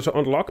that I wanted to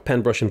unlock,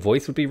 pen, brush, and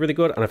voice would be really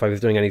good, and if I was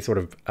doing any sort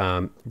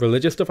of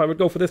religious stuff, I would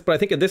go for this. But I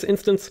think in this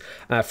instance,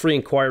 free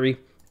inquiry,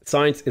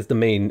 science is the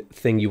main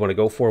thing you want to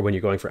go for when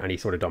you're going for any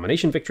sort of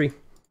domination victory.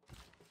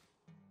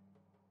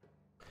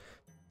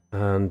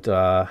 And,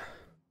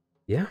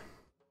 yeah.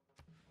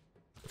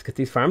 Let's get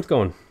these farms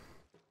going.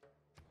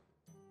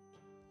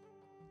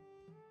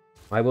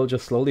 I will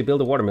just slowly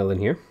build a watermill in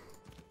here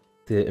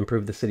to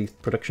improve the city's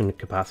production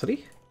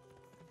capacity.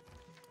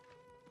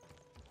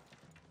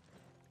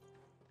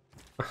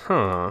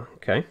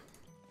 Okay.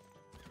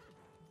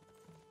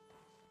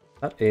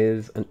 That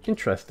is an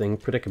interesting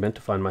predicament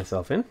to find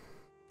myself in.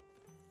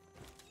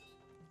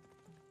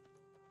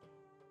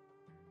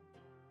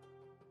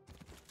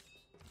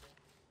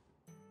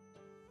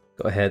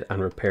 Go ahead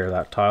and repair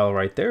that tile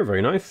right there.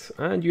 Very nice.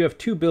 And you have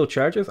 2 build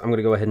charges. I'm going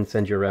to go ahead and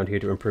send you around here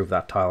to improve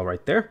that tile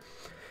right there.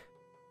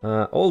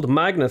 Old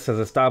Magnus has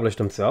established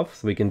himself,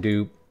 so we can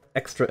do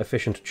extra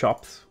efficient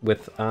chops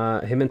with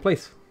him in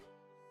place.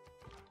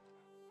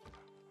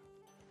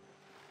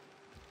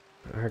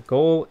 Our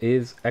goal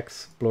is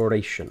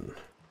exploration.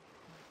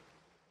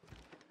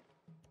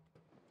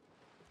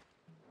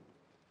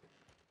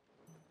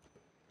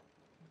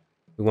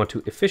 We want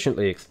to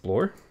efficiently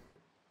explore,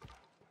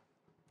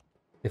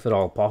 if at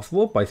all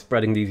possible, by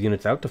spreading these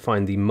units out to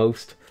find the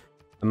most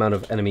amount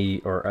of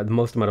enemy, or the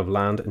most amount of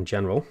land in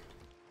general.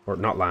 Or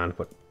not land,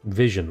 but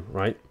vision,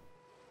 right?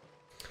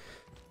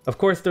 Of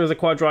course, there's a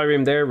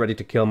quadrireme there, ready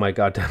to kill my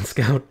goddamn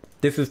scout.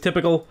 This is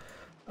typical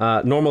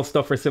normal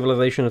stuff for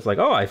civilization. It's like,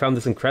 oh, I found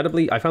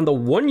the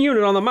one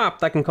unit on the map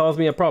that can cause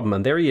me a problem,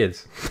 and there he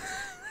is.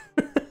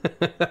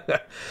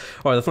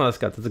 Oh, that's not a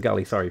scout, that's a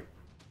galley, sorry.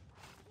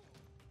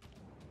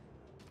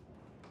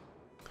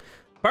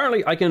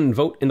 Apparently, I can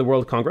vote in the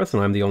World Congress,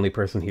 and I'm the only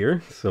person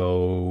here,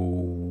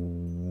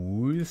 so...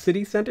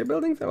 City Center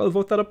buildings, I will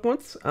vote that up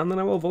once, and then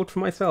I will vote for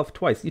myself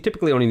twice. You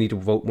typically only need to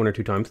vote 1 or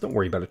 2 times, don't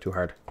worry about it too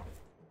hard.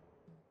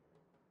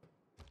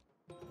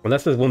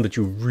 Unless there's one that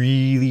you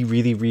really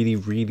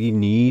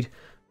need,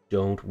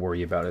 don't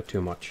worry about it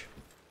too much.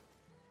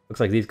 Looks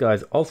like these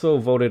guys also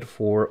voted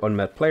for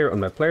unmet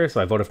player, so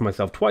I voted for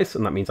myself twice,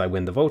 and that means I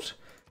win the vote.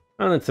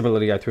 And then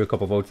similarly, I threw a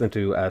couple votes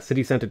into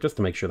City Center just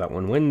to make sure that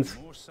one wins.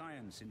 More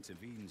science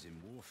intervenes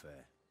in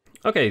warfare.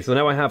 Okay, so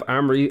now I have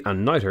Armory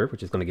and Niter,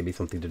 which is going to give me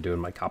something to do in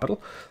my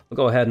capital. I'll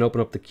go ahead and open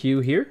up the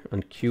queue here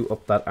and queue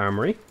up that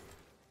Armory.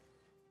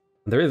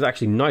 There is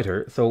actually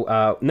Niter, so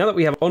now that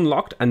we have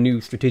unlocked a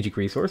new strategic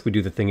resource, we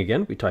do the thing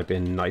again. We type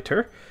in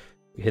Niter,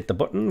 we hit the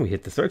button, we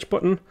hit the search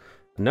button,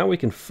 and now we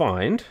can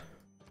find...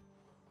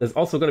 There's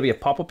also going to be a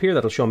pop-up here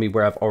that'll show me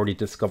where I've already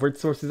discovered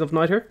sources of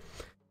Niter.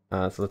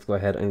 So let's go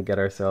ahead and get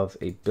ourselves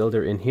a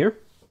builder in here.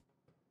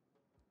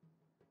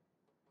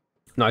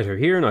 Niter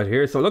here, Niter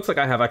here. So it looks like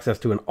I have access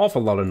to an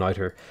awful lot of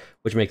Niter,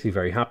 which makes me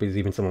very happy. There's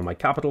even some of my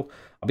capital.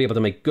 I'll be able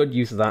to make good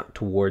use of that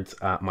towards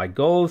my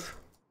goals.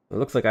 It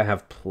looks like I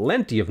have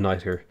plenty of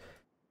Niter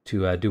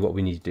to do what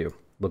we need to do.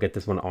 We'll get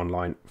this one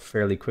online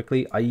fairly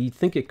quickly. I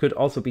think it could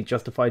also be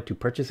justified to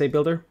purchase a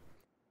builder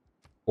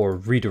or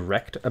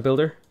redirect a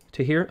builder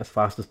to here as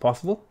fast as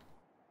possible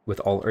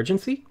with all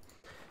urgency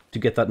to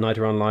get that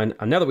Niter online.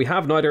 And now that we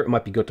have Niter, it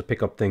might be good to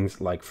pick up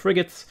things like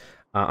frigates.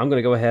 I'm going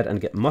to go ahead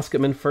and get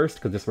musketmen first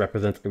because this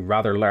represents a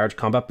rather large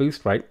combat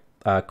boost, right?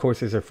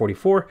 Coursers are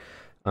 44,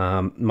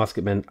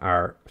 musketmen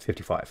are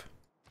 55.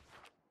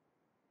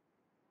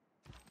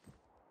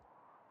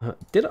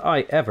 Did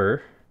I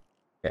ever...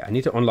 Okay, I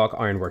need to unlock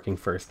ironworking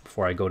first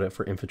before I go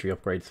for infantry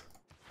upgrades.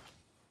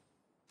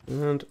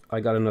 And I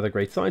got another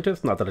great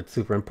scientist. Not that it's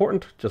super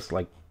important, just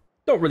like,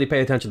 don't really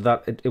pay attention to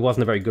that. It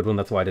wasn't a very good one,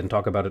 that's why I didn't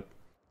talk about it.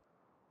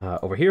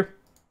 Over here.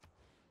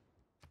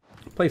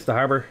 Place the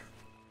harbor.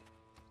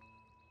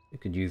 You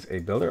could use a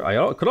builder.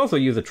 I could also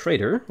use a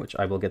trader, which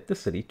I will get this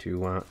city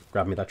to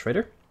grab me that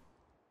trader.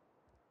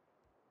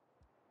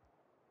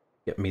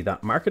 Get me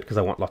that market, because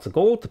I want lots of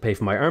gold to pay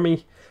for my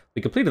army.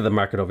 We completed the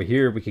market over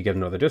here. We could get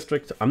another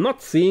district. I'm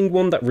not seeing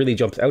one that really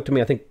jumps out to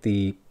me. I think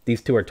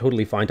these two are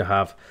totally fine to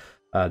have.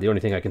 The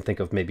only thing I can think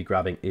of maybe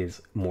grabbing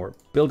is more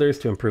builders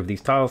to improve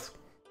these tiles.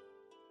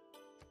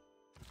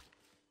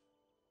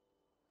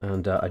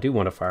 And I do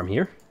want to farm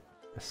here.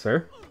 Yes,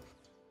 sir.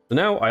 So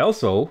now I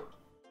also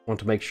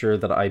want to make sure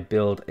that I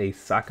build a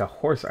Saka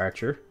Horse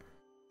Archer.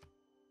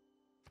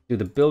 Do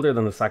the builder,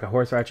 then the Saka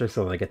Horse Archer,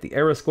 so that I get the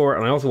era score.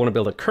 And I also want to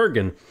build a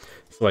Kurgan,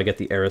 so I get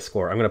the era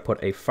score. I'm going to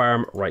put a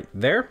farm right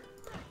there.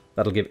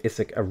 That'll give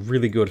Isaac a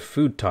really good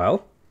food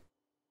tile.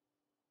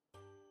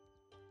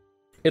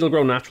 It'll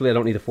grow naturally. I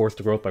don't need to force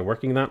the growth by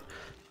working that.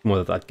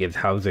 More that gives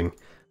housing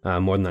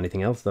more than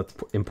anything else. That's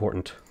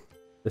important.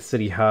 The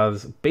city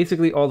has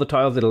basically all the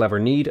tiles it'll ever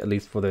need, at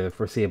least for the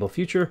foreseeable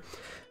future.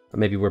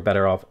 Maybe we're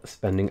better off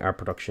spending our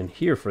production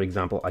here. For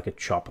example, I could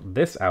chop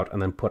this out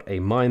and then put a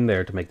mine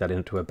there to make that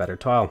into a better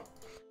tile.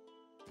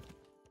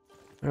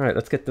 Alright,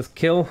 let's get this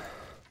kill.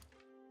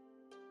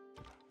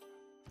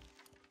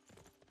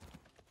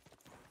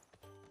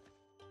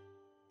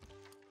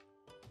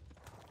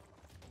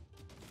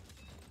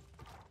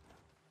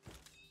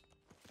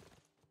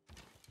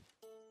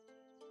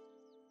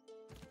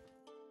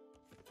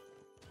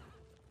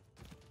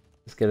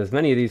 Let's get as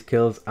many of these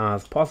kills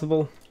as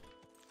possible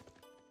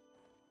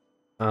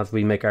as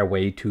we make our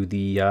way to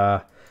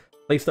the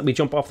place that we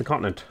jump off the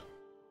continent.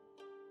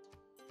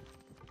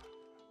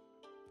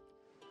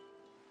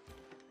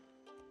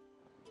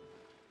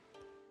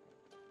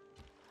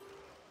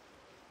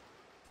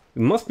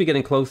 We must be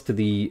getting close to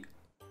the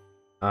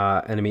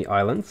enemy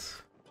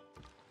islands.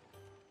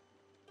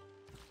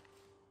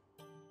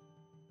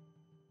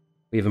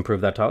 We've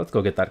improved that tile. Let's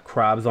go get that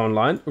crabs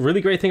online. A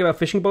really great thing about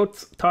fishing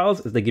boats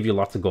tiles is they give you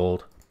lots of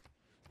gold.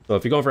 So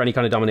if you're going for any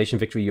kind of domination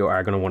victory, you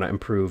are going to want to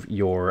improve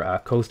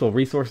your coastal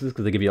resources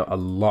because they give you a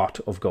lot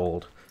of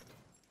gold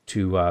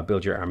to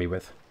build your army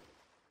with.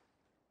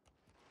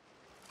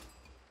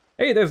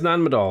 Hey, there's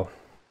Nan Madol.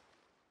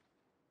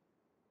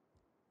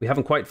 We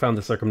haven't quite found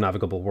the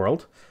circumnavigable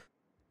world,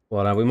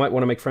 but we might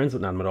want to make friends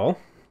with Nan Madol.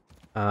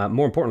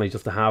 More importantly,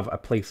 just to have a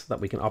place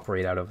that we can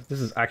operate out of. This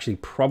is actually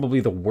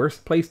probably the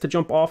worst place to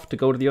jump off to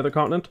go to the other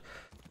continent,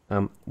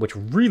 which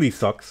really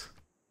sucks.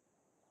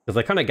 Because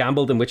I kind of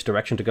gambled in which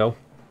direction to go.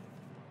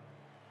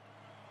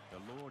 The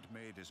Lord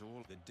made us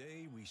all the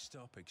day we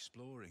stop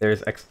exploring.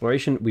 There's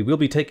exploration. We will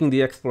be taking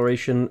the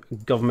exploration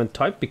government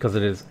type because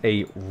it is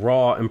a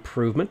raw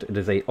improvement. It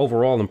is a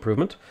overall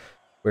improvement.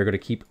 We're going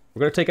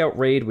to take out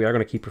raid. We are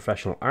going to keep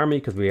professional army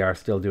because we are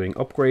still doing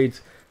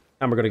upgrades.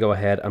 And we're going to go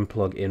ahead and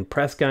plug in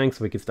press gang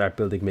so we can start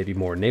building maybe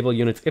more naval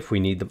units if we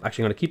need them.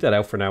 Actually, I'm going to keep that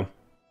out for now.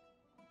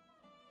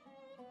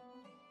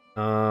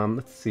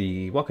 Let's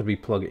see. What could we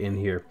plug in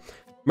here?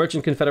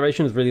 Merchant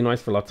Confederation is really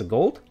nice for lots of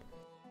gold.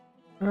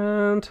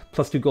 And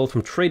 +2 gold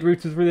from trade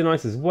routes is really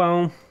nice as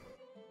well.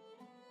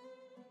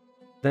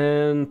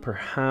 Then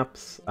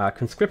perhaps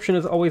conscription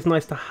is always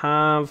nice to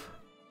have.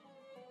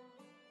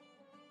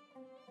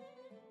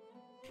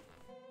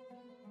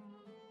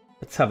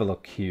 Let's have a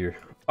look here.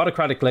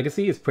 Autocratic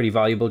Legacy is pretty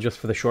valuable just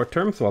for the short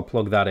term, so I'll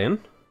plug that in.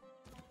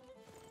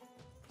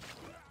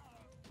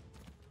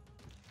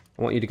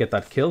 I want you to get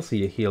that kill so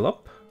you heal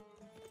up.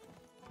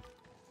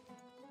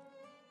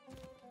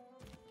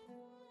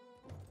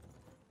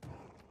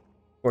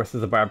 Of course,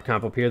 there's a barb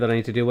camp up here that I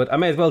need to deal with. I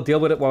may as well deal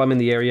with it while I'm in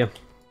the area.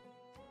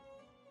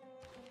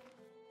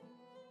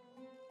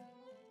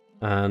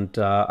 And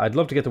I'd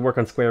love to get to work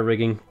on square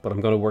rigging, but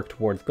I'm going to work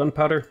towards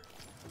gunpowder.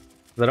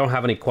 I don't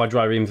have any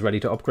quadriremes ready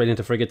to upgrade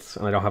into frigates,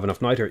 and I don't have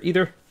enough niter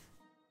either.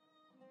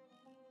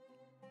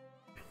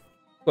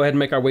 Go ahead and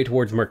make our way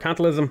towards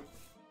mercantilism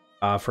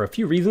for a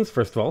few reasons.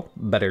 First of all,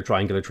 better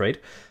triangular trade.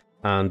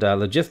 And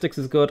logistics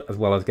is good, as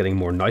well as getting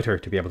more niter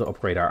to be able to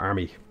upgrade our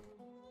army.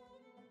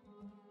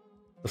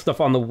 The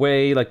stuff on the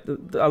way, like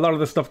a lot of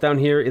the stuff down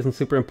here isn't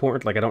super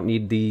important. Like I don't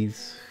need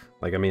these.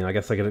 Like, I mean, I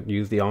guess I could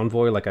use the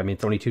envoy. Like, I mean,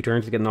 it's only 2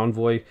 turns to get an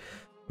envoy.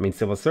 I mean,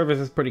 civil service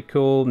is pretty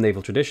cool.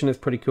 Naval tradition is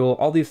pretty cool.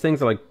 All these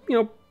things are like, you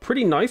know,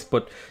 pretty nice,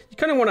 but you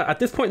kind of want to, at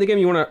this point in the game,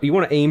 you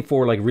want to aim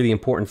for like really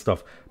important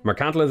stuff.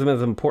 Mercantilism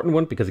is an important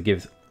one because it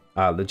gives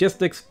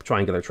logistics,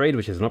 triangular trade,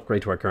 which is an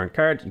upgrade to our current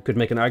card. You could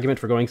make an argument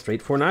for going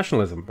straight for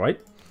nationalism, right?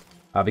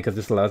 Because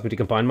this allows me to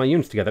combine my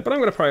units together. But I'm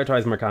going to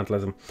prioritize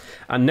mercantilism.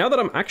 And now that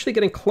I'm actually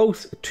getting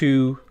close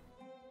to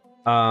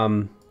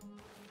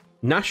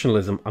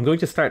nationalism, I'm going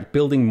to start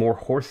building more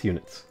horse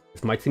units.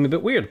 This might seem a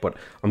bit weird, but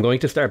I'm going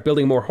to start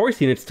building more horse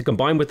units to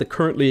combine with the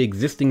currently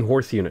existing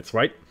horse units,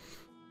 right?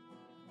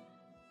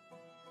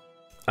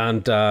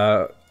 And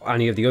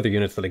any of the other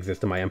units that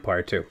exist in my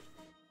empire too.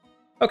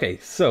 Okay,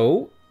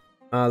 so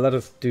let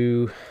us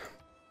do...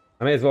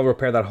 I may as well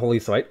repair that holy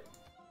site.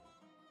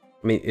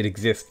 I mean, it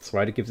exists,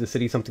 right? It gives the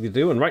city something to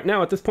do. And right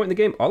now, at this point in the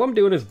game, all I'm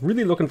doing is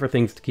really looking for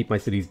things to keep my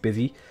cities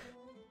busy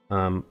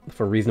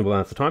for reasonable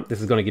amounts of time.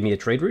 This is going to give me a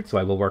trade route, so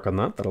I will work on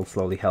that. That'll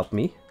slowly help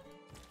me.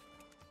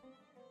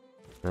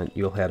 And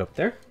you'll head up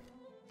there.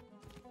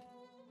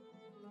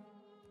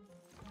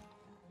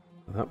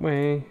 That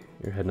way.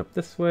 You're heading up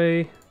this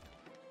way.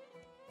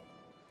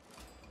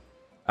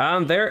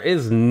 And there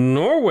is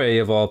Norway,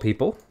 of all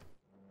people.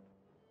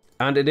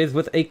 And it is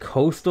with a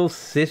coastal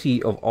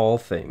city, of all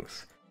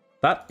things.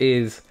 That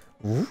is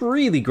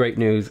really great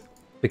news,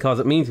 because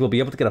it means we'll be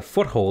able to get a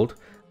foothold,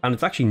 and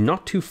it's actually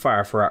not too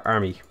far for our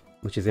army,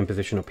 which is in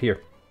position up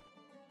here.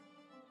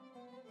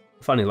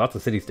 Finding lots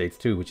of city-states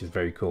too, which is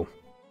very cool.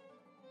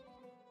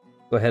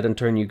 Go ahead and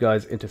turn you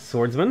guys into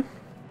swordsmen.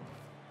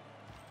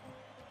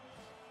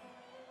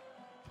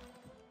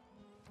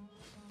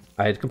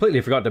 I had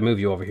completely forgot to move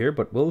you over here,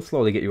 but we'll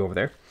slowly get you over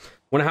there.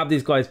 Want to have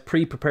these guys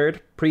pre-prepared,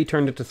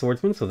 pre-turned into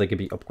swordsmen, so they can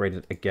be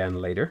upgraded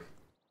again later.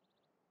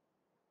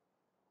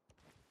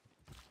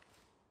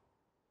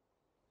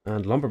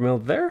 And lumber mill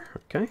there,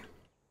 okay.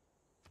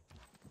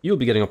 You'll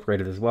be getting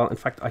upgraded as well. In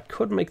fact, I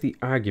could make the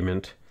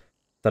argument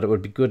that it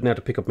would be good now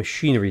to pick up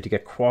machinery to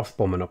get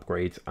crossbowmen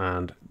upgrades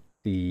and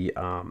the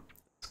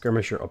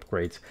skirmisher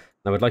upgrades.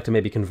 Now I'd like to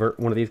maybe convert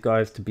one of these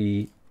guys to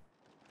be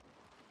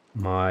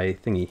my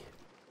thingy.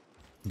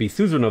 Be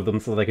suzerain of them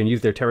so that I can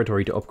use their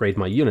territory to upgrade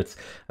my units.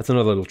 That's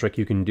another little trick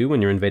you can do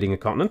when you're invading a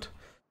continent.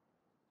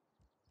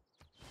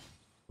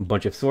 A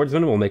bunch of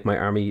swordsmen will make my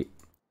army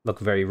look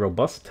very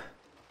robust.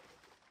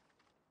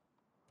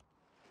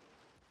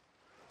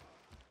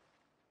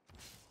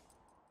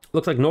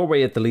 Looks like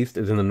Norway, at the least,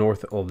 is in the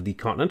north of the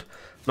continent.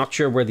 Not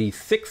sure where the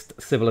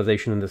 6th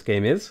civilization in this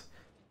game is.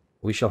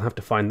 We shall have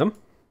to find them.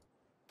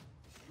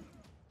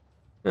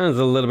 And there's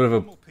a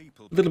little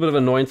bit of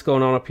annoyance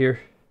going on up here.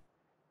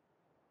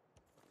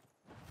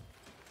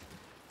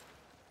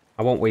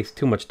 I won't waste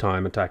too much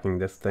time attacking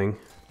this thing.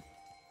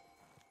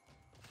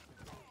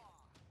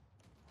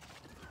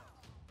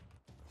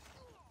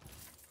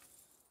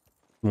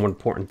 More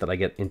important that I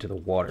get into the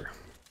water.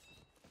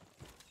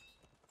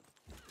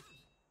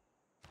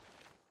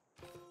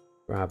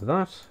 Grab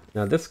that.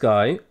 Now this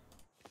guy,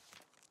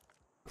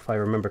 if I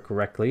remember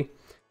correctly,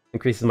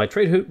 increases my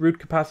trade route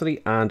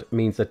capacity and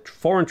means that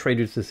foreign trade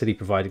routes to the city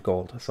provide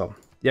gold. So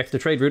the extra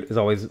trade route is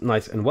always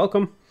nice and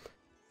welcome.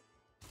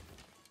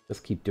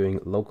 Just keep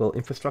doing local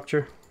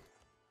infrastructure.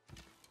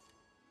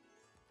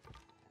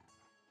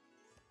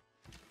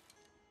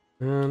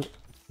 And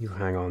you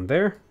hang on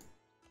there.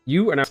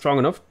 You are now strong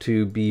enough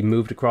to be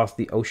moved across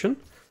the ocean.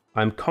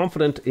 I'm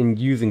confident in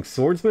using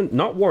swordsmen,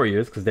 not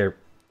warriors, because they're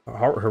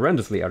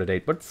horrendously out of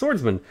date, but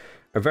swordsmen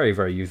are very,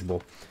 very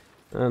usable.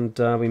 And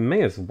we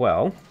may as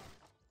well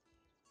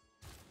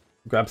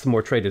grab some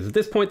more traders. At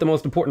this point, the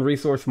most important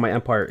resource for my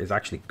empire is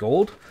actually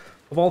gold,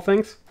 of all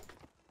things.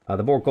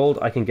 The more gold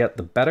I can get,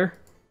 the better.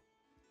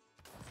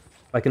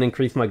 If I can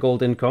increase my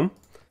gold income,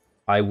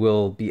 I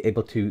will be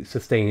able to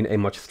sustain a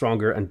much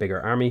stronger and bigger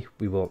army.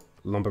 We will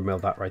lumber mill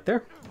that right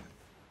there.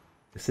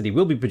 The city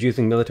will be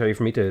producing military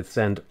for me to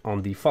send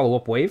on the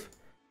follow-up wave.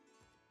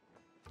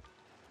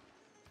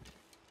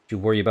 Don't you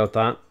worry about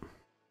that.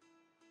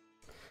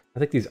 I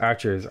think these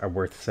archers are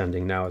worth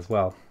sending now as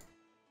well.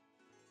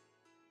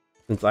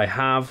 Since I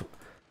have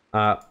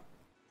the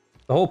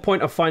whole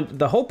point of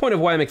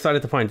why I'm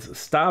excited to find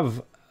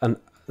Stav and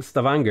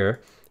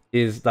Stavanger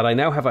is that I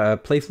now have a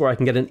place where I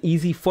can get an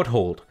easy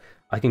foothold.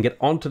 I can get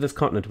onto this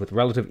continent with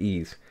relative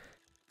ease.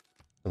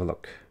 Have a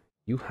look.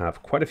 You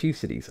have quite a few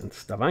cities, and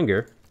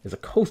Stavanger is a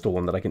coastal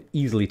one that I can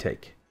easily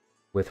take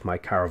with my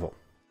caravel.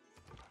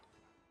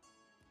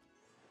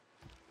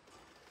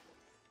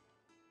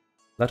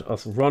 Let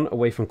us run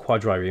away from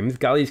quadriremes.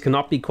 Galleys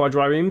cannot be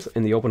quadriremes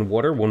in the open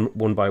water,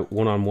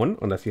 one-on-one,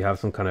 unless you have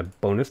some kind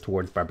of bonus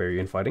towards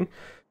barbarian fighting,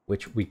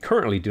 which we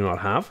currently do not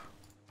have.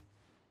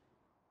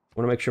 I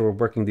want to make sure we're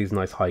working these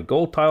nice high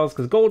gold tiles,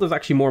 because gold is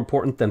actually more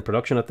important than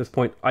production at this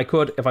point. I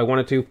could, if I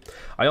wanted to.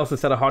 I also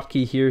set a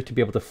hotkey here to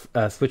be able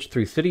to switch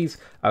through cities.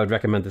 I would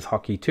recommend this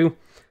hotkey too.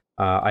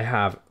 I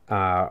have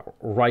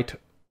right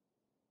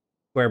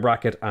square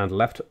bracket and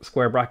left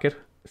square bracket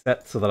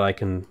set so that I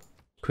can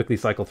quickly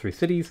cycle through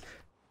cities,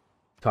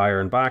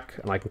 tire and back,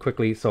 and I can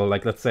quickly, so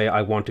like let's say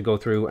I want to go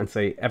through and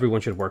say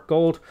everyone should work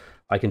gold.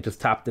 I can just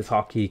tap this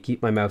hotkey,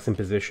 keep my mouse in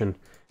position,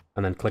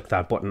 and then click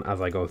that button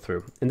as I go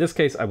through. In this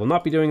case, I will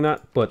not be doing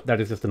that, but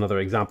that is just another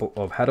example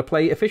of how to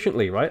play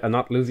efficiently, right? And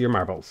not lose your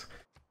marbles.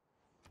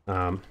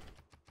 And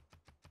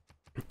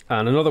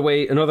another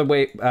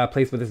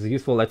place where this is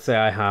useful, let's say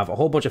I have a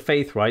whole bunch of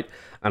faith, right?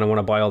 And I want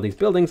to buy all these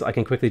buildings, I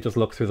can quickly just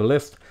look through the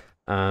list.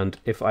 And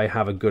if I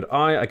have a good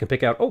eye, I can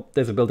pick out, oh,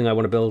 there's a building I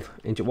want to build,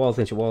 ancient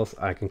walls.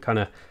 I can kind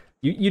of,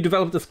 you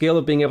develop the skill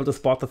of being able to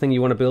spot the thing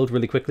you want to build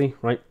really quickly,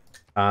 right?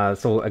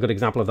 So a good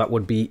example of that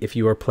would be if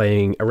you are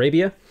playing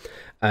Arabia,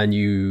 and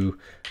you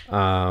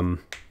want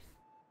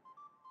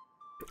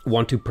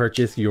to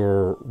purchase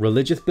your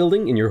religious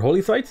building in your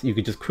holy sites, you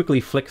could just quickly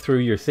flick through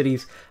your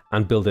cities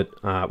and build it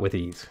with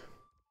ease.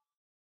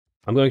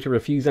 I'm going to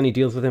refuse any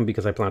deals with him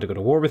because I plan to go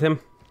to war with him.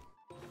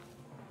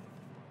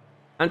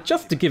 And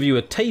just to give you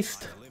a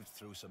taste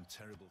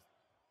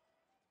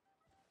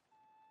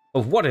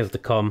of what is to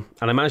come,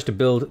 and I managed to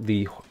build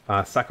the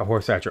Saka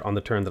Horse Archer on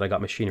the turn that I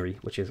got machinery,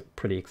 which is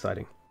pretty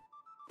exciting.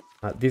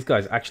 These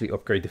guys actually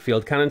upgrade the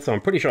field cannon, so I'm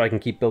pretty sure I can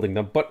keep building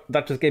them, but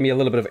that just gave me a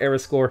little bit of error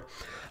score.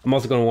 I'm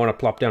also going to want to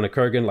plop down a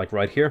Kurgan, like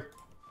right here.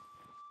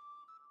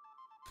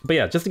 But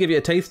yeah, just to give you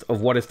a taste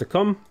of what is to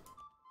come,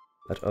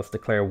 let us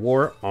declare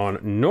war on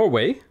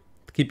Norway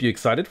to keep you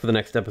excited for the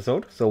next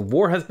episode. So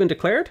war has been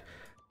declared,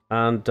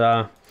 and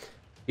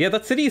yeah,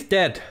 that city is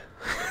dead.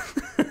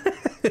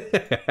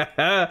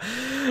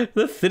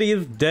 The city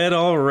is dead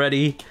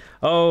already.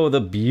 Oh, the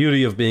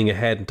beauty of being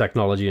ahead in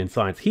technology and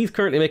science. He's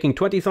currently making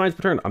 20 science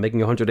per turn. I'm making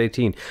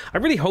 118. I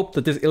really hope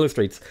that this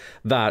illustrates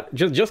that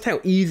just how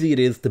easy it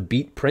is to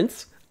beat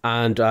Prince.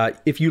 And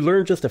if you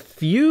learn just a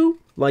few,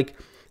 like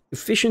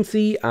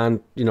efficiency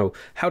and, you know,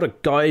 how to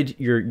guide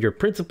your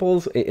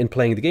principles in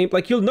playing the game,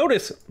 like you'll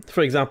notice,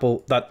 for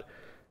example, that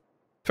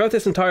throughout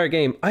this entire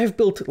game, I've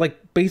built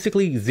like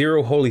basically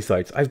 0 holy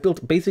sites. I've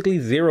built basically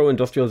 0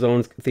 industrial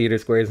zones, theater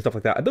squares and stuff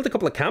like that. I built a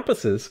couple of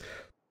campuses,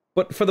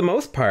 but for the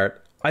most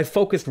part, I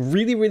focused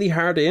really, really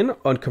hard in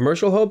on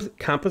commercial hubs,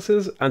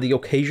 campuses, and the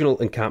occasional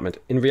encampment.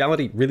 In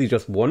reality, really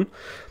just one.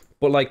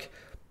 But like,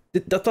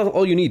 that's not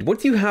all you need.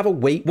 Once you have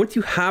once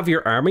you have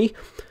your army,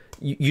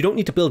 you don't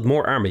need to build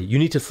more army. You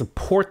need to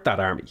support that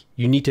army.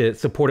 You need to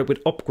support it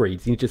with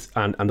upgrades. You need to,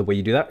 and the way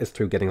you do that is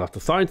through getting lots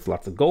of science,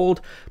 lots of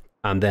gold,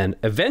 and then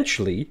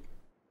eventually,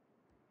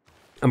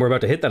 and we're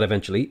about to hit that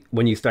eventually,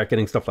 when you start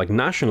getting stuff like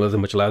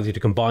nationalism, which allows you to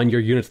combine your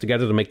units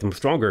together to make them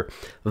stronger,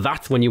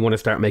 that's when you want to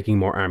start making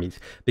more armies.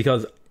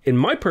 Because in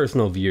my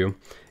personal view,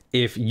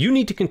 if you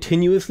need to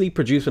continuously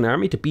produce an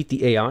army to beat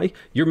the AI,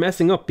 you're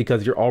messing up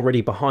because you're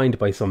already behind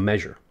by some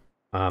measure.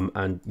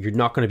 And you're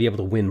not going to be able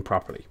to win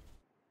properly.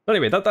 But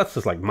anyway, that's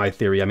just like my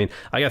theory. I mean,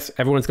 I guess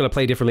everyone's going to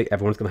play differently.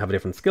 Everyone's going to have a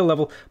different skill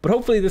level. But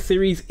hopefully this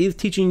series is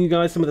teaching you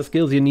guys some of the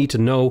skills you need to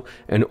know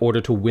in order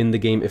to win the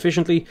game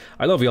efficiently.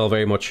 I love you all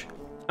very much,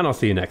 and I'll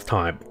see you next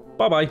time.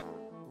 Bye-bye.